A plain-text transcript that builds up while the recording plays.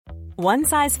One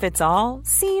size fits all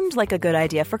seemed like a good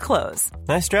idea for clothes.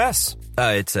 Nice dress.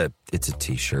 It's a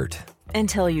t-shirt.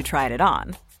 Until you tried it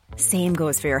on. Same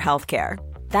goes for your healthcare.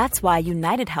 That's why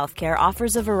United Healthcare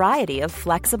offers a variety of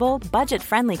flexible,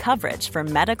 budget-friendly coverage for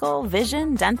medical,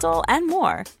 vision, dental, and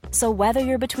more. So whether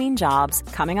you're between jobs,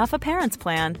 coming off a parent's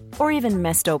plan, or even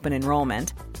missed open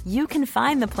enrollment, you can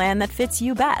find the plan that fits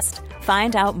you best.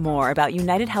 Find out more about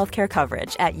United Healthcare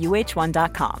coverage at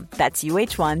uh1.com. That's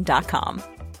uh1.com.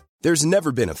 There's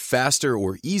never been a faster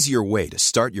or easier way to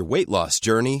start your weight loss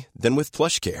journey than with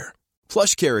PlushCare.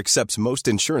 PlushCare accepts most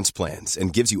insurance plans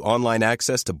and gives you online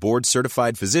access to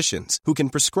board-certified physicians who can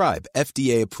prescribe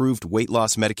FDA-approved weight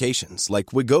loss medications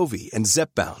like Wegovy and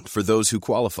Zepbound for those who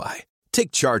qualify.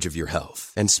 Take charge of your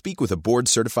health and speak with a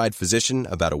board-certified physician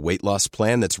about a weight loss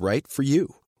plan that's right for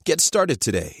you. Get started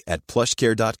today at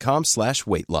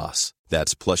plushcare.com/weightloss.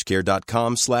 That's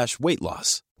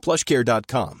plushcare.com/weightloss.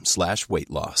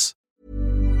 plushcare.com/weightloss.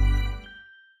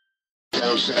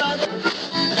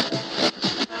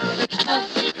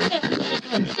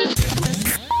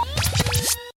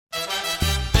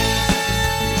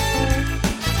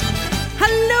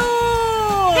 Hallå!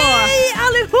 Hej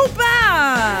allihopa!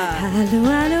 Hallå,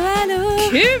 hallå, hallå!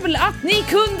 Kul att ni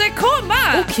kunde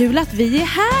komma! Och kul att vi är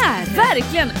här!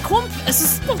 Verkligen! Alltså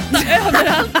spotta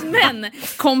överallt, men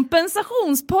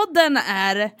kompensationspodden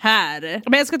är här.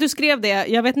 Men jag ska att du skrev det,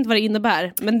 jag vet inte vad det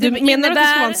innebär. Men du menar att det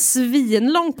ska vara en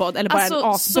svinlång podd? Eller bara alltså, en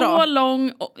asbra? Så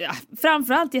lång, och, ja,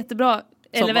 framförallt jättebra.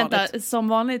 Eller vänta, som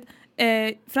vanligt.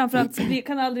 Framförallt,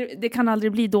 det kan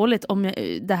aldrig bli dåligt om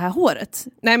det här håret.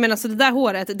 Nej men alltså det där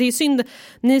håret, det är synd.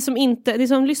 Ni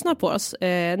som lyssnar på oss,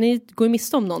 ni går ju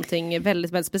miste om någonting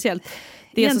väldigt, väldigt speciellt.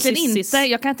 Det är egentligen alltså inte,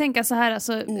 jag kan tänka så här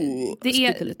alltså,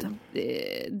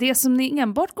 det som ni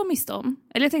enbart går miste om.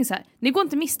 Eller jag tänker så här, ni går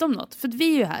inte miste om något, för att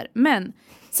vi är ju här. Men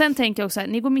sen tänker jag också så här,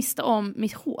 ni går miste om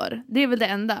mitt hår. Det är väl det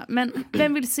enda. Men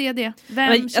vem vill se det?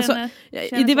 Vem känner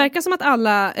det verkar som att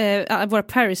alla våra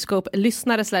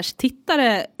Periscope-lyssnare /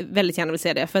 tittare väldigt gärna vill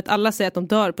se det. För att alla säger att de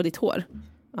dör på ditt hår.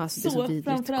 Alltså, det är så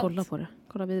vidrigt. Kolla på det.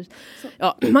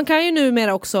 Ja, man kan ju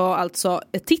numera också alltså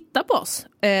titta på oss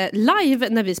live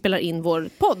när vi spelar in vår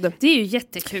podd. Det är ju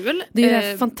jättekul. Det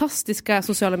är det fantastiska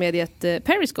sociala mediet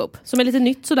Periscope som är lite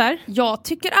nytt sådär. Jag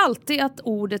tycker alltid att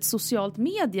ordet socialt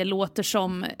medie låter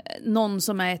som någon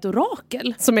som är ett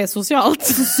orakel. Som är socialt.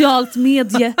 Socialt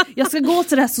medie. Jag ska gå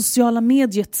till det här sociala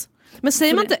mediet. Men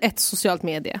säger man inte ett socialt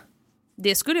medie?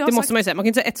 Det skulle jag Det måste man ju säga. Man kan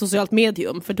inte säga ett socialt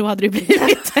medium, för då hade det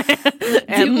blivit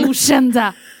det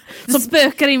okända som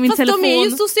spökar i min fast telefon. De är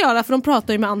ju sociala för de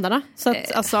pratar ju med andra. Så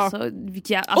att, alltså...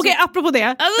 Okej, apropå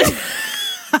det.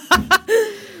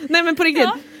 Nej men på riktigt.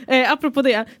 Apropå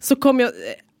det så kom jag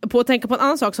på att tänka på en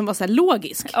annan sak som var så här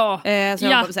logisk. Jag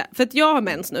säga. För att jag har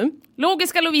mens nu.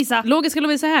 Logiska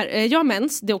Lovisa här. Jag har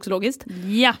mens, det är också logiskt.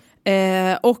 Ja.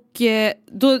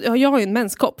 Då, jag har ju en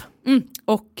menskopp.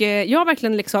 Och jag har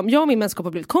verkligen liksom, jag och min menskopp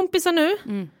har blivit kompisar nu.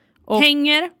 Och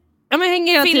hänger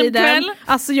hela tiden.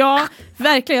 Alltså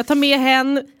verkligen, jag tar med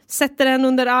henne, sätter den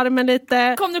under armen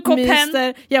lite. Kom du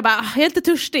koppen? Jag bara, jag är lite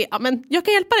törstig. Ja men jag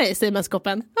kan hjälpa dig, säger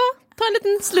menskoppen. Ja, ta en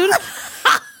liten slurp.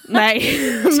 Nej.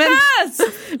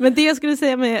 men det jag skulle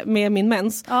säga med min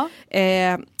mens.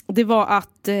 Det var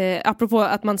att apropå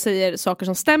att man säger saker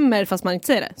som stämmer fast man inte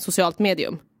säger det. Socialt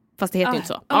medium. Fast det heter ju inte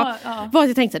så. Vad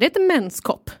jag tänkte, det heter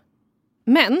menskopp.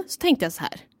 Men så tänkte jag så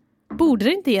här. Borde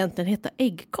det inte egentligen heta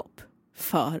äggkopp?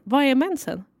 För vad är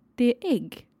mensen? Det är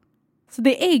ägg. Så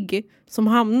det är ägg som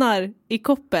hamnar i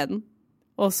koppen.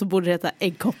 Och så borde det heta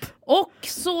äggkopp. Och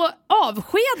så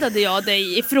avskedade jag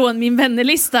dig ifrån min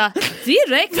vännerlista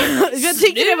direkt. Jag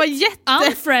tycker det var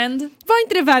unfriend. Var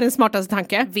inte det världens smartaste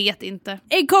tanke? Vet inte.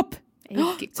 Äggkopp.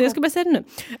 Så jag ska bara säga det nu.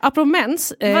 Apropå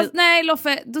mens. Nej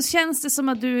Loffe, då känns det som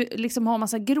att du liksom har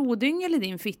massa grodyngel i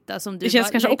din fitta som du. Det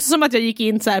känns kanske också som att jag gick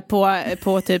in så här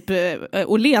på typ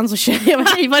Åhléns och körde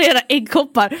var era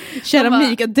äggkoppar.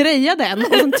 Keramik, jag drejade den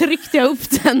och så tryckte jag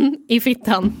upp den i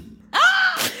fittan.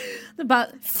 Det bara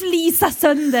flisa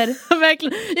sönder.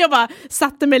 Verkligen. Jag bara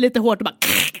satte mig lite hårt och bara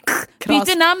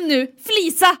byter namn nu,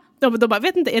 flisa. De bara,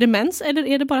 vet inte, är det mens eller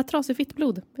är det bara trasig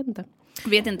fittblod?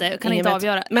 Vet inte, kan inte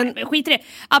avgöra. Men skit i det.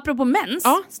 Apropå mens.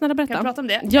 Ja, snälla berätta. Kan jag prata om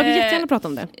det? Jag vill jättegärna prata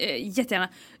om det. Jättegärna.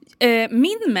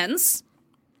 Min mens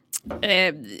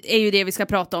är ju det vi ska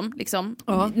prata om liksom.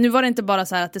 Nu var det inte bara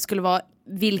så här att det skulle vara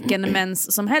vilken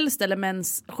mens som helst eller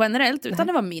mens generellt, utan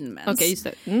det var min mens. Okej, just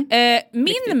det.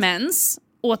 Min mens,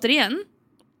 återigen,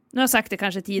 nu har jag sagt det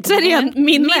kanske tidigare. Så är det igen,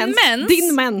 min mens.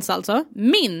 Din mens alltså.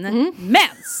 Min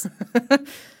mens.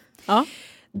 Ja.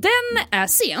 Den är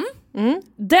sen.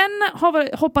 Den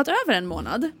har hoppat över en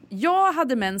månad. Jag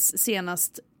hade mens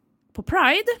senast på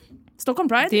Pride. Stockholm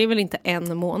Pride. Det är väl inte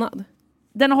en månad?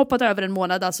 Den har hoppat över en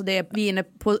månad, alltså vi är inne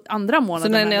på andra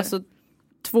månaden. Så den är alltså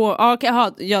 2... Ja,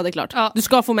 det är klart. Ja. Du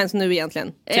ska få mens nu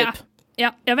egentligen, typ.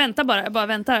 Ja, jag väntar bara. Jag bara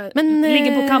väntar. Men,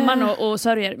 ligger på kammaren och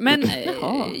sörjer. Men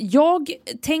jag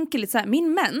tänker lite så här,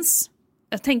 min mens,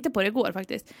 jag tänkte på det igår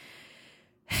faktiskt.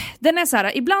 Den är så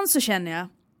här, ibland så känner jag,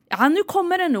 ja nu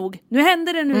kommer det nog. Nu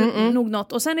händer det nog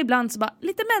något. Och sen ibland så bara,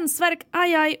 lite mensvärk,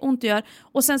 aj, ont gör.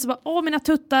 Och sen så bara, mina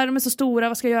tuttar, de är så stora,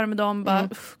 vad ska jag göra med dem? Bara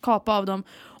kapa av dem.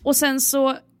 Och sen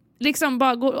så liksom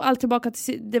bara går allt tillbaka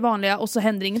till det vanliga och så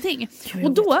händer ingenting.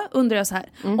 Och då undrar jag så här,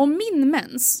 om min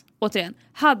mens, återigen,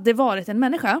 hade varit en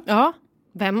människa. Ja,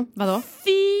 vem? Vadå?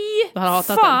 Fy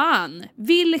fan,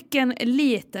 vilken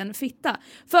liten fitta.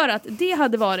 För att det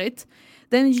hade varit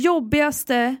den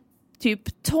jobbigaste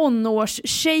typ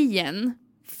tonårstjejen,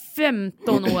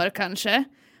 15 år kanske,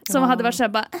 som hade varit så här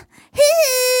bara,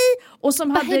 hej! Och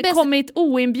som hade kommit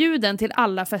oinbjuden till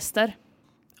alla fester.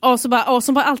 Och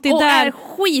som bara alltid och där. Och är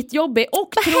skitjobbig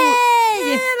och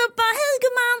hej!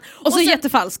 Och så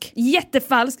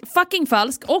jättefalsk. Fucking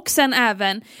falsk. Och sen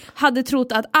även hade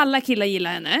trott att alla killar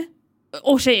gillar henne.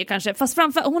 Och tjejer kanske. Fast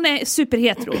framför, hon är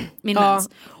superhetero, min mens.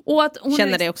 Och att hon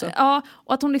känner det också. Ja,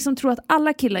 och att hon liksom tror att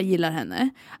alla killar gillar henne.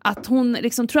 Att hon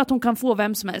liksom tror att hon kan få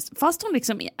vem som helst. Fast hon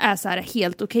liksom är så här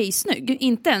helt okej snygg.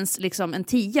 Inte ens liksom en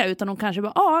 10, utan hon kanske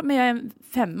bara, men jag är en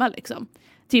 5 liksom.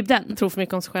 Typ den. Jag tror för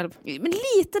mycket om sig själv. Men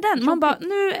lite den. Man bara,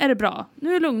 nu är det bra.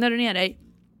 Nu lugnar du ner dig.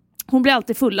 Hon blir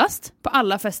alltid fullast på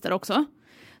alla fester också.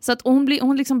 Så att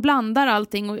hon liksom blandar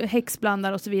allting och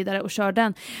häxblandar och så vidare och kör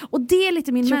den. Och det är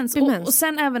lite min mens. Och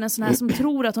sen även en sån här som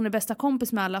tror att hon är bästa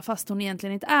kompis med alla fast hon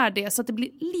egentligen inte är det. Så att det blir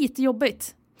lite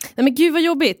jobbigt. Nej men gud vad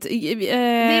jobbigt. Det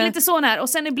är lite så här. Och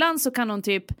sen ibland så kan hon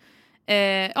typ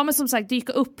men som sagt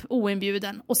dyka upp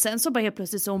oinbjuden. Och sen så bara helt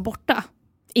plötsligt så är hon borta.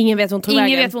 Ingen vet vad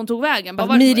hon tog vägen.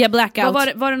 Bara, media blackout.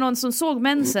 Var det någon som såg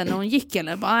mensen när hon gick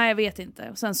eller? Bara, jag vet inte.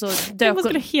 Och sen så dök vad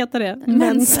skulle heta det?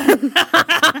 Mensen.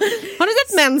 Har du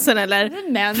sett mensen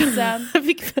eller? Mensen.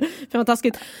 För vad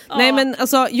taskigt. Ja. Nej men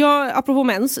alltså, apropå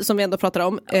mens som vi ändå pratar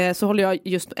om, så håller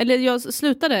jag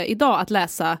slutade idag att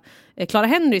läsa Clara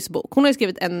Henrys bok. Hon har ju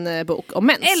skrivit en bok om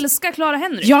mens. Älskar Clara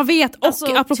Henry. Jag vet, och alltså,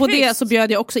 apropå det så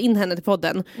bjöd jag också in henne till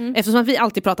podden. Eftersom att vi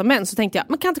alltid pratar mens så tänkte jag,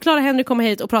 men kan inte Clara Henry komma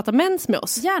hit och prata mens med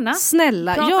oss? Gärna.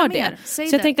 Snälla, prata gör mer. det.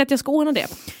 Så jag tänkte att jag ska ordna det.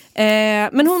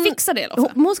 Men hon fixar det.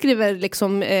 Hon skriver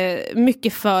liksom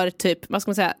mycket för typ, vad ska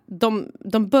man säga, de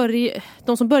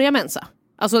som börjar mensa.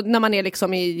 Alltså när man är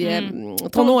liksom i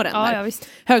tonåren. Ja, visst.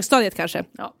 Högstadiet kanske.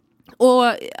 Ja. Och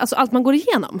alltså allt man går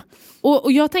igenom.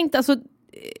 Och jag tänkte alltså,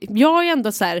 jag är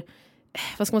ändå så här,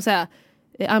 vad ska man säga,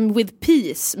 I'm with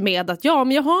peace med att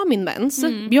men jag har min mens.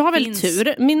 Jag har väldigt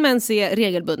tur. Min mens är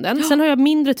regelbunden. Sen har jag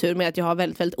mindre tur med att jag har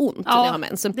väldigt, väldigt ont när jag har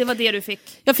mens. Det var det du fick.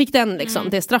 Jag fick den liksom,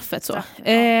 det straffet så.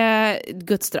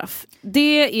 Guds straff.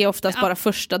 Det är oftast bara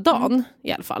första dagen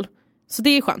i alla fall. Så det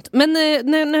är skönt. Men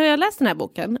när jag läst den här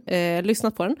boken,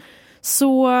 lyssnat på den,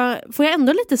 så får jag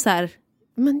ändå lite så här,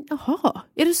 men jaha,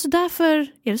 är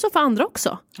det så för andra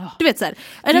också? Du vet så här,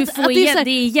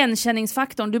 det är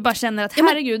igenkänningsfaktorn. Du bara känner att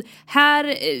herregud,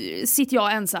 här sitter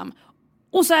jag ensam.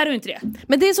 Och så är du inte det.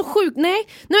 Men det är så sjukt, nej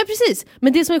men precis.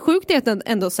 Men det som är sjukt är att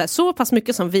ändå så pass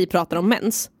mycket som vi pratar om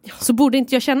mens, så borde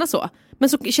inte jag känna så. Men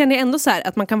så känner jag ändå så här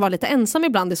att man kan vara lite ensam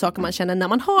ibland i saker man känner när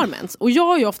man har mens. Och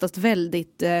jag är ju oftast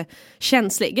väldigt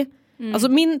känslig. Alltså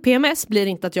min PMS blir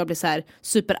inte att jag blir så här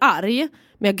superarg,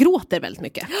 men jag gråter väldigt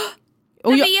mycket.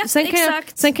 Och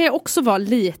sen kan jag också vara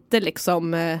lite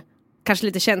liksom kanske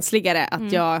lite känsligare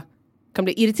att jag kan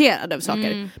bli irriterad över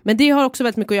saker. Men det har också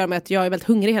väldigt mycket att göra med att jag är väldigt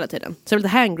hungrig hela tiden. Så jag är lite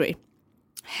hangry.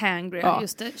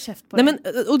 Just det, käft på det. Men,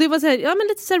 och det var så här,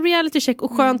 lite så här reality check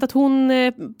och skönt att hon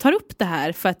tar upp det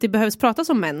här för att det behövs pratas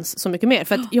om mens så mycket mer.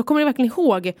 För att jag kommer verkligen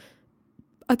ihåg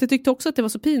att jag tyckte också att det var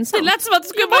så pinsamt. Det lät som att du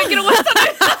skulle bara gråta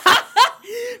nu.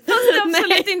 Fast jag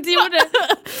absolut inte gjorde.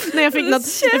 Nej,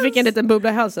 jag fick en liten bubbla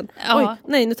i halsen. Oj,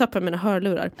 nej, nu tappar jag mina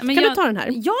hörlurar. Kan du ta den här?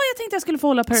 Ja, jag tänkte jag skulle få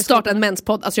hålla Periscope. Starta en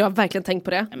menspodd, alltså jag har verkligen tänkt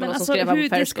på det. Men alltså,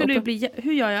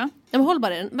 hur gör jag? Men håll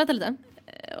bara den, vänta lite.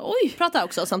 Oj, prata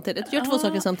också samtidigt. Gör två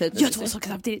saker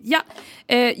samtidigt.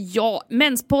 Ja,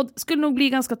 menspodd skulle nog bli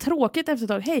ganska tråkigt efter ett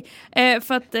tag. Hej,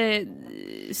 för att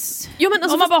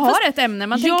alltså, om man bara har ett ämne,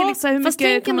 man tänker liksom hur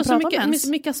mycket kan man prata om mens? Så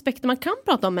mycket aspekter man kan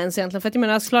prata om mens egentligen. För att jag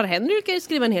menar, Clara Henry kan ju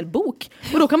skriva en hel bok.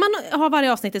 Och då kan man ha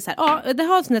varje avsnitt så här, det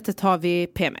här avsnittet tar vi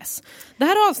PMS. Det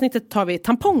här avsnittet tar vi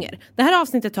tamponger. Det här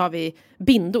avsnittet tar vi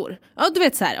bindor. Ja, du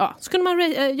vet så här, så kunde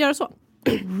man göra så.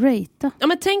 Rata. Ja,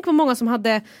 men tänk vad många som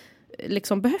hade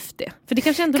liksom behövt det. För det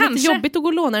kanske ändå är lite jobbigt att gå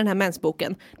och låna den här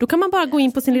mensboken. Då kan man bara gå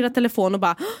in på sin lilla telefon och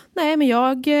bara, nej men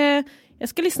jag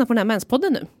ska lyssna på den här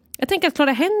menspodden nu. Jag tänker att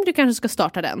Clara Henry kanske ska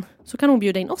starta den. Så kan hon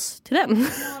bjuda in oss till den.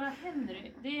 Clara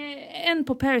Henry. Det är en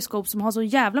på Periscope som har så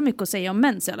jävla mycket att säga om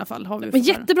mens i alla fall. Har vi men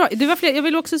jättebra. Det var fler. Jag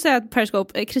vill också säga att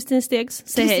Periscope, Kristin Stegs,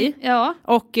 säg hej. Ja.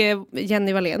 Och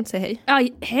Jenny Wallén, säg hej. Ja,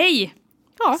 hej!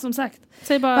 Ja. Som sagt.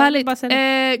 Säg bara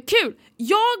kul!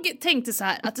 Jag tänkte så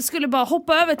här att det skulle bara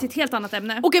hoppa över till ett helt annat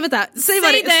ämne. Okej, vänta. Säg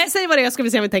vad det är, ska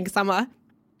vi se om vi tänker samma.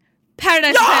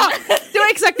 Paradise Hotel! Det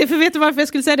var exakt det, för vet du varför jag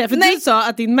skulle säga det? För du sa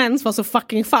att din mens var så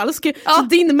fucking falsk. Så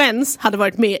din mens hade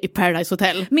varit med i Paradise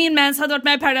Hotel. Min mens hade varit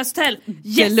med i Paradise Hotel.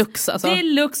 Yes. Deluxe alltså.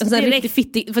 Deluxe en riktigt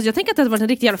fittig. Fast jag tänker att det hade varit en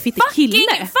riktigt jävla fittig kille.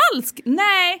 Fucking falsk!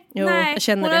 Nej, jo, nej. Jag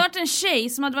känner hon det. hade varit en tjej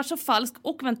som hade varit så falsk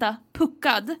och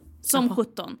puckad som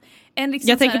 17. Liksom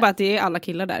jag tänker bara att det är alla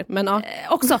killar där. Men, ja.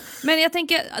 Också. Men jag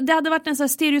tänker det hade varit en sån här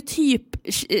stereotyp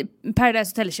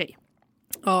Paradise Hotel-tjej.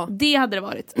 Ja. Det hade det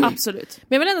varit, absolut.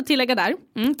 Men jag vill ändå tillägga där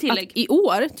att i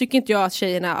år tycker inte jag att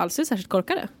tjejerna alls är särskilt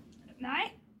korkade.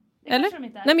 Nej, det eller? De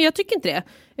inte är. Nej, men jag tycker inte det.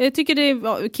 Jag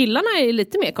tycker killarna är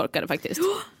lite mer korkade faktiskt.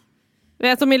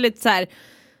 Att de är lite så här.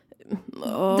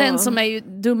 Den som är ju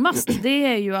dummast, det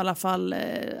är ju i alla fall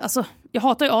alltså, jag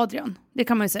hatar ju Adrian, det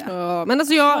kan man ju säga. Men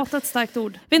alltså jag hatar ett starkt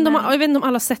ord. Jag vet inte om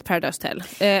alla sett Paradise Hotel.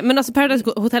 Men alltså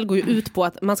Paradise Hotel går ju ut på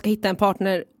att man ska hitta en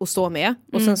partner att stå med.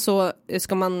 Och sen så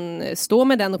ska man stå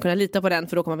med den och kunna lita på den,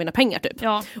 för då kommer man vinna pengar typ.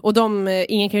 Ja. Och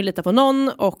ingen kan ju lita på någon.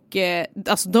 Och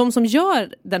alltså de som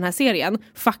gör den här serien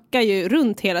fuckar ju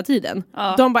runt hela tiden.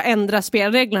 Ja. De bara ändrar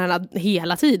spelreglerna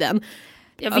hela tiden.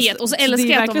 Jag vet, och så älskar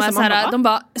jag att de är så här, de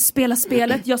bara spelar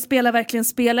spelet, jag spelar verkligen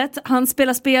spelet, han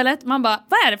spelar spelet, man bara,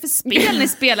 vad är det för spel ni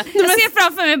spelar? Jag ser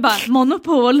framför mig bara,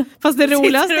 Monopol. Fast det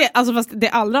roligaste, fast det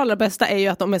allra bästa är ju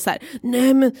att de är så här: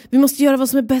 nej men vi måste göra vad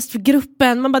som är bäst för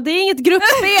gruppen. Man bara, det är inget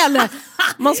gruppspel,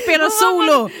 man spelar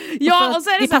solo. Ja, och så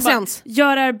är det så bara,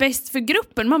 göra är bäst för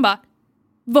gruppen, man bara,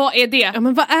 vad är det? Ja,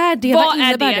 men vad är det? Vad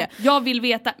innebär det? Jag vill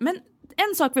veta, men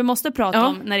en sak vi måste prata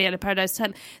om när det gäller Paradise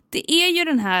Hotel, det är ju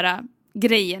den här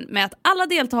grejen med att alla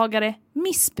deltagare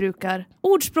missbrukar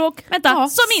ordspråk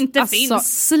som inte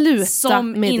finns. Sluta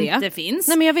som med inte det. Finns.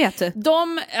 Nej, men jag vet.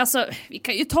 Vi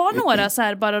kan ju ta några så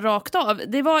här bara rakt av.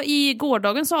 Det var i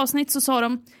gårdagens avsnitt så sa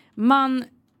de,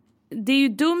 det är ju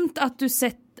dumt att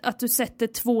du sätter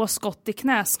 2 skott i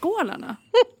knäskålarna.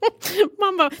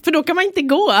 Man bara, för då kan man inte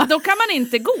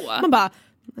gå. Man bara,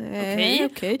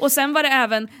 okej. Och sen var det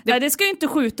även, det ska ju inte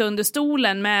skjuta under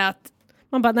stolen med att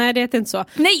man bara, nej det är inte så.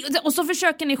 Nej, och så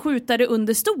försöker ni skjuta det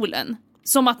under stolen.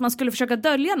 Som att man skulle försöka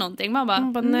dölja någonting. Man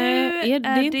bara nej, det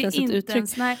är inte ens ett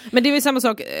uttryck. Men det var ju samma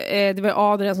sak, det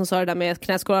var Adrian som sa det där med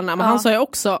knäskålarna. Men han sa ju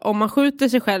också, om man skjuter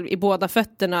sig själv i båda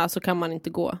fötterna så kan man inte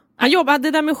gå. Han jobbade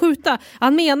det där med att skjuta.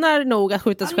 Han menar nog att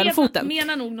skjuta sig själv i foten. Han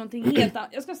menar nog någonting helt annat.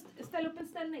 Jag ska ställa upp en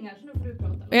ställning här så nu får du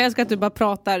prata. Jag ska att du bara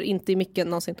pratar inte i micken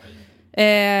någonsin.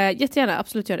 Jättegärna,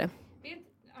 absolut gör det.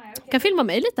 Kan filma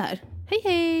mig lite här.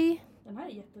 Hej. Den här är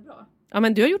jättebra. Ja,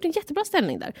 men du har gjort en jättebra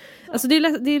ställning där. Alltså det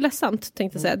är ledsamt,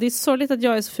 tänkte jag säga. Det är sorgligt att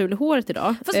jag är så ful i håret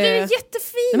idag. Fast du är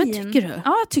jättefin. Nej, men tycker du?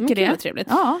 Ja, jag tycker det. Vad trevligt.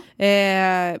 Ja.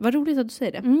 Vad roligt att du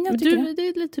säger det. Men det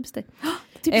är lite typiskt dig.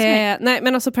 Nej,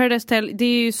 men alltså Paradise Hotel, det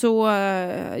är ju så...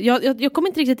 Jag kom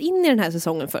inte riktigt in i den här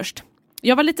säsongen först.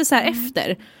 Jag var lite så här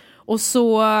efter. Och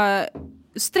så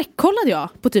sträckkollade jag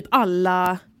på typ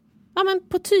alla... Ja, men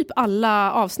på typ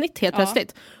alla avsnitt helt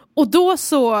plötsligt. Och då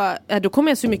kom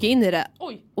jag så mycket in i det.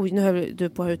 Oj, nu höll du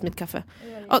på att ha ut mitt kaffe.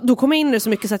 Ja, då kom jag in i det så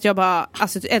mycket så att jag bara,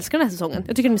 alltså jag älskar den här säsongen.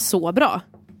 Jag tycker den är så bra.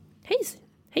 Hejs.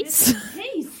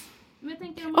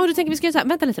 Du tänker vi ska göra så här.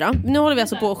 Vänta lite då. Nu håller vi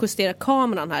alltså på att justera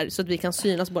kameran här så att vi kan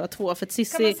synas båda två. För att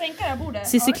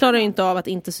Sissi klarar ju inte av att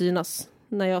inte synas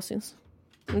när jag syns.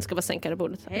 Nu ska bara sänka det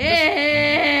bordet.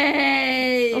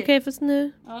 Hej! Okej, fast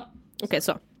nu. Okej,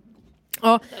 så.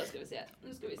 Ja.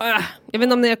 Jag vet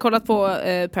inte om ni har kollat på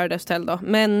Paradise Hotel då.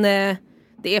 Men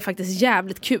det är faktiskt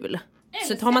jävligt kul.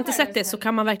 Så har man inte sett det så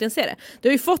kan man verkligen se det. Det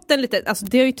har ju fått en liten, alltså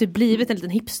det har ju typ blivit en liten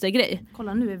hipstergrej.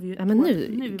 Kolla, nu är vi ju... Ja, men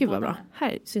nu gud vad bra.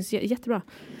 Här syns jättebra.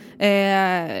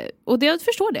 Och jag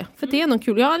förstår det. För det är något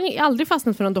kul. Jag har aldrig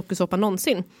fastnat för någon dokusåpa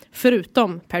någonsin.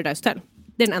 Förutom Paradise Hotel.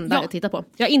 Det är den enda jag tittar på.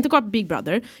 Jag har inte kollat på Big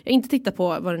Brother. Jag har inte tittat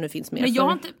på vad det nu finns mer. Men jag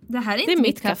har inte... Det här är inte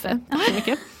mitt kaffe.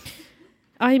 Mycket.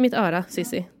 I mitt öra,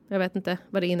 Sissi. Jag vet inte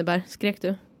vad det innebär. Skrek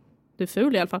du? Du är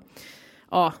ful i alla fall.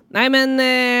 Ja, nej men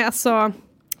alltså...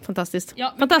 Fantastiskt.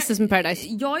 Ja, fantastiskt med Paradise.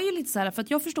 Jag är ju lite så här, för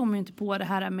att jag förstår mig inte på det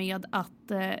här med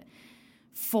att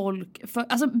folk...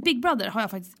 alltså Big Brother har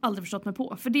jag faktiskt aldrig förstått mig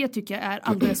på. För det tycker jag är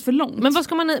alldeles för långt. Men vad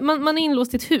ska man är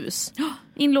inlåst i ett hus?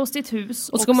 Inlåst i ett hus.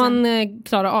 Och ska man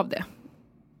klara av det?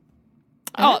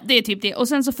 Ja, det är typ det. Och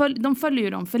sen så de följer ju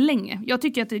dem för länge. Jag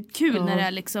tycker att det är kul när det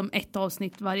är liksom ett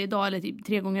avsnitt varje dag eller typ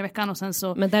 3 gånger i veckan och sen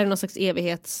så... Men där är någon slags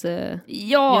evighets...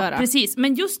 ja, precis.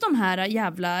 Men just de här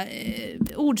jävla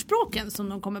ordspråken som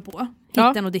de kommer på.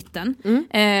 Hitten och ditten.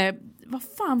 Vad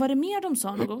fan var det mer de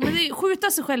sa någon gång? Men det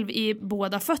skjuta sig själv i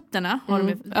båda fötterna. Har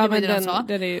de sa.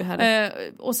 Det är ju här.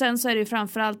 Och sen så är det ju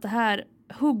framförallt det här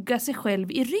hugga sig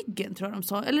själv i ryggen, tror jag de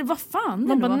sa. Eller vad fan?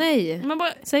 Man bara nej. Man bara,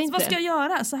 vad ska jag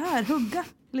göra? Så här, hugga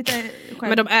lite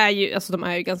själv. Men de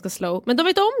är ju ganska slow. Men de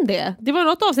vet om det. Det var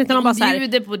något avsnitt när de bara så här...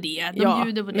 bjuder på det.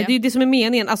 Bjuder på det. Men det är ju det som är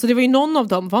meningen. Alltså det var ju någon av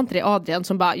dem, var inte det Adrian,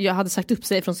 som bara hade sagt upp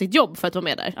sig från sitt jobb för att vara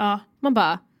med där. Ja. Man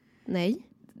bara, nej.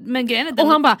 Men och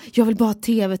han bara, jag vill bara ha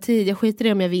tv-tid, jag skiter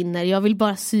i om jag vinner, jag vill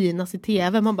bara synas i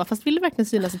tv. Man bara, fast vill du verkligen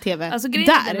synas i tv? Alltså,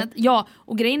 där?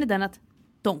 Och grejen är den att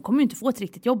de kommer ju inte få ett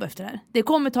riktigt jobb efter det här. Det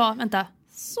kommer ta,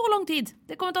 så lång tid.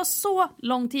 Det kommer ta så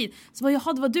lång tid. Så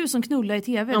det var du som knullade i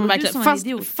tv. Ja, du som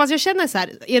fast jag känner så här,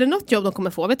 är det något jobb de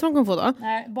kommer få? Vet du vad de kommer få då?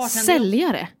 Nej,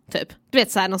 säljare, typ. Du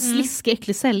vet så här, någon sliskig,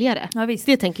 äcklig säljare. Ja, visst.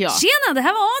 Det tänker jag. Tjena, det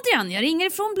här var Adrian. Jag ringer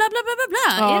ifrån bla bla bla bla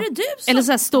bla. Är det du som... Eller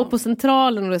så här, stå på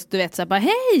centralen och du vet så här, bara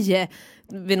hej.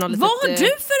 Vad har du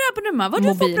för abonnemang? Vad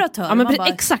har du för operatör? Ja, men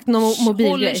exakt, någon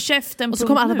mobilgrej. Käften. Och så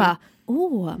kommer alla bara,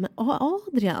 men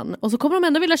Adrian. Och så kommer de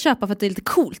ändå vilja köpa för att det är lite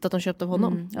coolt att de köpte av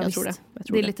honom. Jag tror det.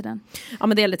 Det är lite den. Ja,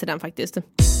 men det är lite den faktiskt.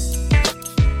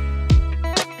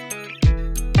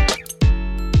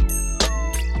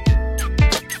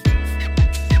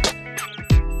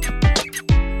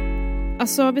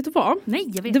 Alltså, vet du vad? Nej,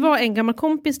 jag vet. Det var en gammal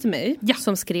kompis till mig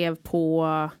som skrev på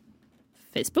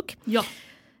Facebook. Ja.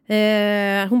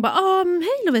 Hon bara,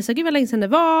 hej Lovisa, gud vad länge sedan det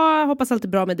var. Hoppas allt är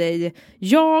bra med dig.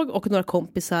 Jag och några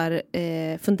kompisar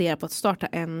funderar på att starta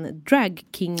en drag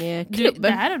king-klubb.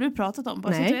 Det här har du pratat om.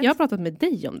 Nej, jag har pratat med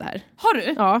dig om det här. Har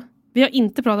du? Ja, vi har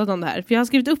inte pratat om det här. För jag har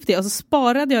skrivit upp det och så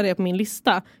sparade jag det på min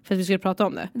lista för att vi skulle prata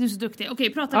om det. Du är så duktig.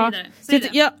 Okej, prata vidare.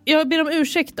 Jag ber om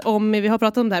ursäkt om vi har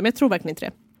pratat om det här, men jag tror verkligen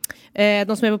inte det.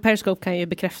 De som är på Periscope kan ju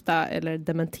bekräfta eller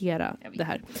dementera det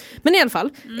här. Men i alla fall,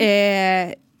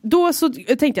 då så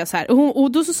tänkte jag så här,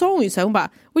 och då så sa hon ju så här, hon bara,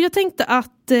 och jag tänkte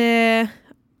att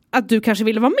du kanske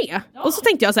ville vara med. Ja. Och så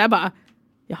tänkte jag så här bara,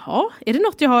 jaha, är det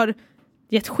något jag har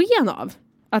gett sken av?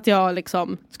 Att jag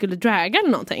liksom skulle draga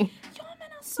eller någonting? Ja, men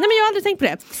alltså, nej, men jag har aldrig tänkt på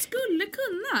det. Skulle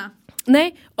kunna.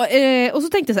 Nej, och så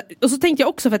tänkte jag så här, och så tänkte jag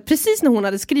också, för att precis när hon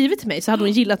hade skrivit till mig så hade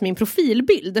hon gillat min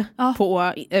profilbild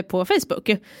på Facebook.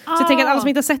 Så jag tänker att alla som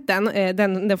inte har sett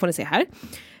den får ni se här.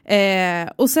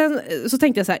 Och sen så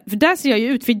tänkte jag så här, för där ser jag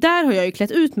ju ut, för där har jag ju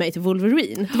klätt ut mig till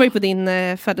Vulvarine. Det var ju på din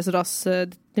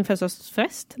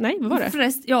födelsedagsfest. Nej, vad var det?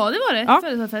 Ja, det var det. Ja.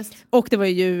 Födelsedagsfest. Och det var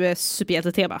ju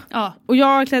superhjälte-tema. Ja. Och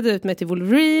jag klädde ut mig till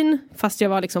Vulvarine, fast jag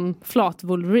var liksom flat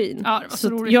Vulvarine. Ja, det var så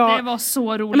roligt. Det var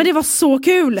så roligt. Men det var så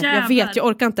kul. Jävlar. Jag vet, jag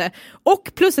orkar inte.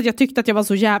 Och plus att jag tyckte att jag var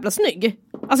så jävla snygg.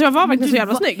 Alltså jag var verkligen så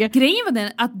jävla snygg. Grejen var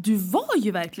den att du var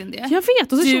ju verkligen det. Jag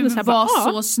vet. Och så du så här,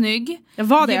 var så snygg. Jag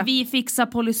var det. Vi fixar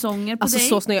polisonger på alltså, dig.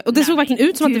 Så snygg. Och det såg verkligen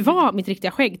ut som att det var mitt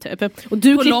riktiga skägg typ. Och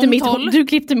du klippte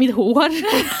mitt hår.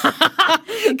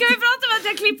 Kan vi prata om att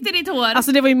jag klippte ditt hår?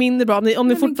 Alltså det var ju mindre bra. Om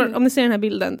ni ser den här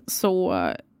bilden så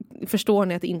förstår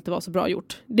ni att det inte var så bra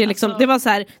gjort. Det är liksom, det var så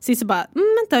här, Cissi bara,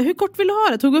 vänta, hur kort vill du ha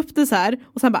det? Tog upp det så här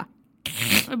och sen bara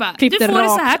du får det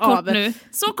så här kort nu.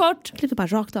 Så kort. Klippte bara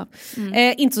rakt av.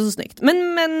 Inte så snyggt.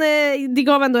 Men det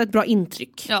gav ändå ett bra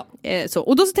intryck. Ja. Så.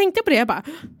 Och då så tänkte jag på det. Jag bara,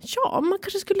 man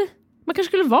kanske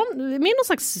skulle vara med någon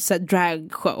slags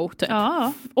dragshow typ.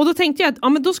 Ja. Och då tänkte jag att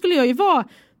men då skulle jag ju vara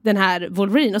den här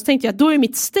Vulvarine. Och så tänkte jag att då är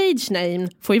mitt stage name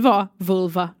får ju vara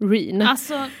Vulvarine.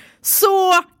 Alltså,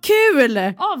 så kul!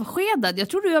 Avskedad. Jag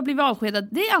tror du har blivit avskedad.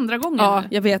 Det är andra gången. Ja,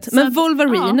 jag vet. Men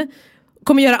Vulvarine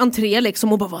kommer göra entré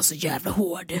liksom och bara vara så jävla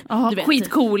hård.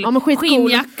 Skitcool. Ja, men skitcool.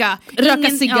 Skinnjacka. Röka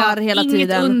cigarr hela tiden.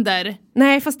 Inget under.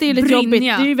 Nej, fast det är lite jobbigt. Det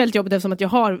är ju väldigt jobbigt eftersom att jag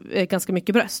har ganska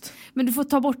mycket bröst. Men du får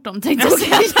ta bort dem, tänkte jag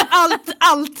säga.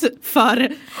 allt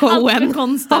för showen.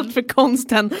 Allt för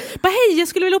konsten. Bara hej, jag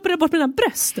skulle vilja operera bort mina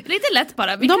bröst. Lite lätt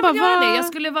bara. Vi kan göra det. Jag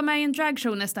skulle vara med i en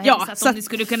dragshow nästa helg. Så att ni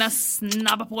skulle kunna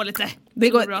snabba på lite. Det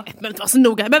går bra. Men inte vara så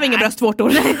noga. Jag behöver inga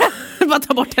bröstvårtor. Bara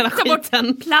ta bort hela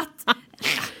skiten. Platt.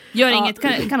 Gör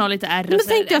inget, kan ha lite ärr. Men så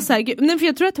tänkte jag så här, för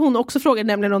jag tror att hon också frågade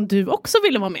nämligen om du också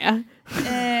ville vara med.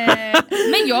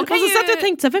 Men jag kan och så satt jag och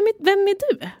tänkte så här, vem är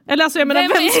du? Eller alltså jag menar,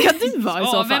 vem ska du vara i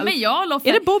så fall? Vem är jag, Loffe?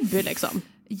 Är det Bobby liksom?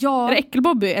 Ja. Är det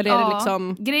Äckelbobby? Eller är det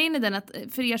liksom... Grejen är den att,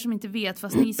 för er som inte vet,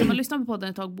 fast ni som har lyssnat på podden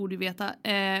ett tag borde ju veta,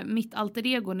 mitt alter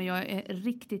ego när jag är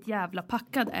riktigt jävla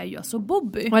packad är ju alltså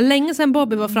Bobby. Vad länge sedan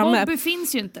Bobby var framme. Bobby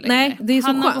finns ju inte längre. Nej, det är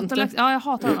så skönt. Ja, jag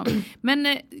hatar honom.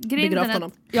 Men grejen är den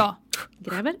att... Ja.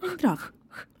 Gräver en grav.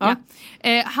 Ja.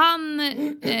 Han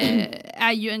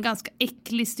är ju en ganska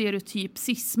äcklig stereotyp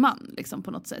cisman liksom,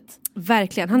 på något sätt.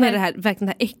 Verkligen, han är verkligen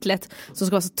det här äcklet som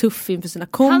ska vara så tuff inför sina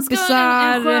kompisar.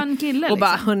 Han ska vara en skön kille. Och bara,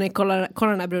 hörni, kolla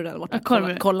den här bruden borta.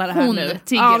 Kolla det här hon nu.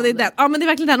 Ja, det är den. Ja, men det är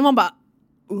verkligen den. Och man bara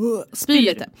spyr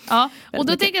lite. Ja, och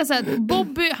då tänker jag så här,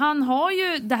 Bobby, han har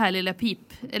ju det här lilla pip,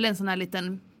 eller en sån här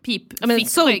liten pip. Ja, men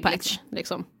soul patch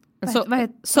liksom. Vad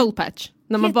heter soul patch?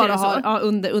 När man bara har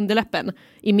underläppen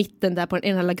i mitten där på den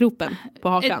ena gropen på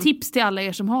hakan. Ett tips till alla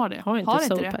er som har det. Har inte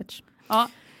soul patch. Ja.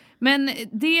 Men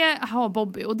det har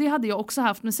Bobby, och det hade jag också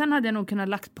haft. Men sen hade jag nog kunnat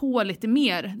lagt på lite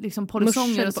mer liksom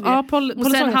polisonger och så vidare.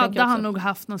 Och sen hade han nog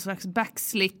haft någon slags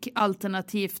backslick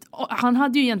alternativt. Han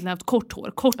hade ju egentligen haft kort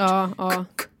hår.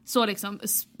 Så liksom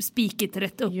spikigt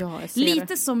rätt upp. Ja,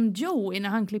 lite som Joey när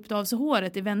han klippte av sig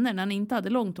håret i Vänner när han inte hade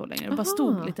långt hår längre. Det bara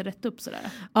stod lite rätt upp sådär.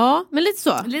 Ja, men lite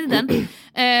så. Lite den.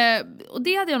 Och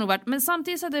det hade jag nog varit. Men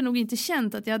samtidigt hade jag nog inte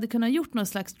känt att jag hade kunnat gjort någon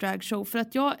slags dragshow. För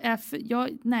att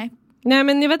Nej,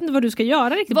 men jag vet inte vad du ska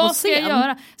göra riktigt på scen. Vad ska jag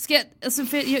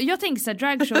göra? Jag tänker så här,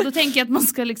 dragshow, då tänker jag att man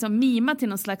ska liksom mima till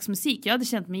någon slags musik. Jag hade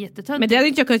känt mig jättetöntig. Men det hade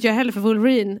inte jag kunnat göra heller,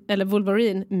 för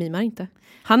Vulvarine mimar inte.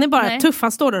 Han är bara tuff,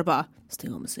 han står där och bara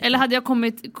stäng av musiken. Eller hade jag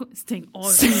kommit stäng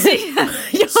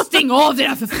av det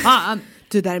där för fan.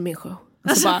 Du, där är min show.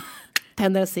 Och så bara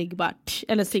tänder en cigg bara,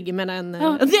 eller cigg men en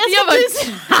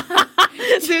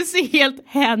du ser helt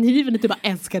hängiven ut, du bara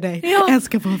älskar dig,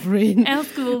 älskar Vulvarine.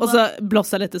 Och så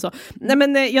blossar lite så. Nej,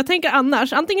 men jag tänker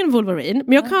annars, antingen Vulvarine,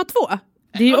 men jag kan ha två.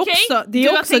 Det är också, det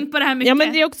är också, tänkt på det här mycket. Ja,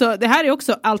 men det här är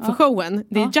också allt för showen.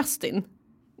 Det är Justin.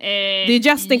 Det är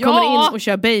Justin kommer in och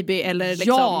kör Baby, eller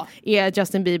liksom är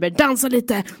Justin Bieber, dansar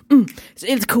lite,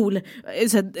 är lite cool,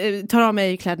 så, tar av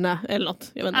mig kläderna eller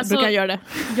något. Jag vet inte, brukar jag göra det?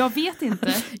 Jag vet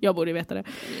inte. Jag borde veta det.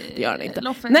 Det gör han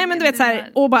inte. Nej, men du vet så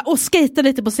här, och skejta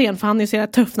lite på scen, för han är ju så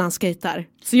jävla tuff när han skejtar.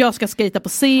 Så jag ska skejta på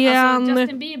scen. Alltså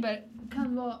Justin Bieber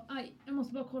kan vara... jag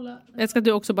måste bara kolla. Jag ska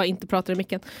du också bara inte prata i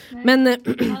micken. Men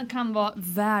han kan vara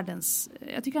världens...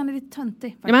 Jag tycker han är lite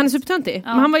töntig. Ja, men han är supertöntig.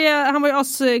 Ja. Men han var ju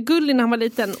asgullig när han var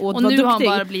liten och var nu duktig. Har han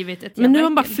bara blivit ett... Men nu har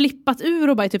han bara flippat ur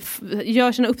och bara typ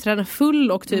gör sina uppträdanden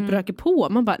full och typ röker på.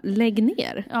 Man bara, lägg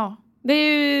ner. Ja. Det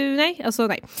är ju... Nej,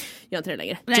 gör inte det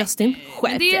längre. Nej. Justin,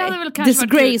 skärp dig.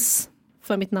 Disgrace.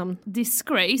 För mitt namn.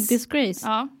 Disgrace.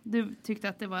 Ja, du tyckte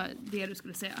att det var det du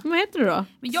skulle säga. Vad heter det då?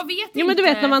 Men jag vet inte. Jo, men du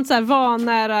vet när man så här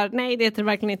vanärar... Nej, det heter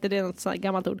verkligen inte. Det är något så här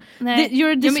gammalt ord.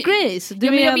 You're a disgrace.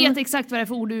 Men jag vet exakt vad det är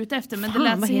för ord du är ute efter. Men fan, det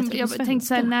lät sig... Jag tänkte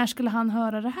så här, när skulle han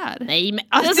höra det här? Nej, men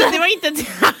alltså, det var inte...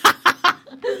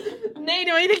 Nej,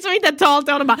 det var ju liksom inte ett tal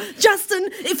till honom. Bara,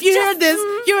 Justin, if you hear this,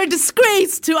 you're a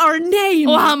disgrace to our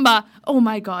name. Och han bara,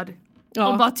 oh my god. Ja.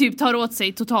 Och bara typ tar åt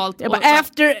sig totalt. Jag bara,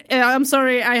 I'm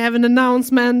sorry, I have an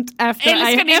announcement.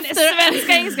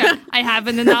 Svenska engelska. I have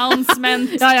an announcement.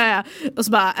 Ja. Och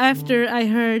så bara, after I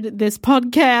heard this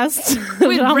podcast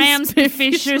with Ramsby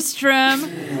Fischerström,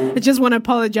 I just want to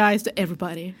apologize to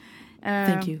everybody.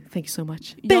 Thank you so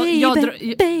much.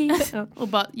 Och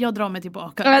bara, jag drar mig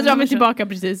tillbaka. Ja, jag drar mig tillbaka,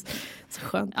 precis. Så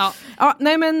skönt. Ja,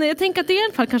 nej, men jag tänker att det i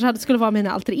alla fall kanske skulle vara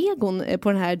mina alter egon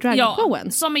på den här dragshowen.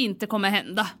 Ja, som inte kommer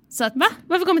hända. Så att, va?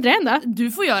 Varför kommer inte det hända?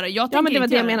 Du får göra, jag tänker ja, men det var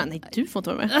det jag menade. Nej, du får inte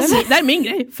vara med. Det är min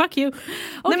grej, fuck you.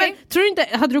 Okay. Nej, men tror du inte,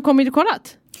 hade du kommit och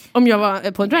kollat? Om jag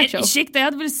var på en dragshow? Ursäkta, jag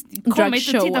hade väl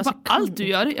kommit och tittat på allt du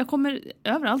gör. Jag kommer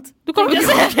överallt. Du kommer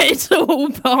okej, så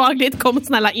obehagligt. Kom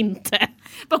snälla inte.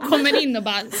 Bara kommer in och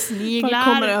bara sniglar. Bara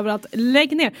kommer överallt.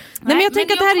 Lägg ner. Nej, men jag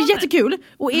tänker att det här är jättekul.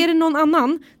 Och är det någon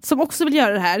annan som också vill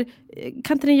göra det här,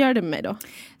 kan inte ni göra det med mig då?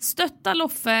 Stötta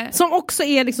Loffe. Som också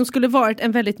är liksom, skulle varit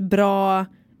en väldigt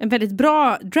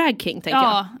bra drag king, tänker jag.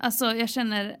 Ja, alltså jag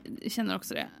känner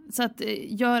också det. Så att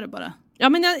gör det bara. Ja,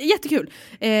 men jättekul.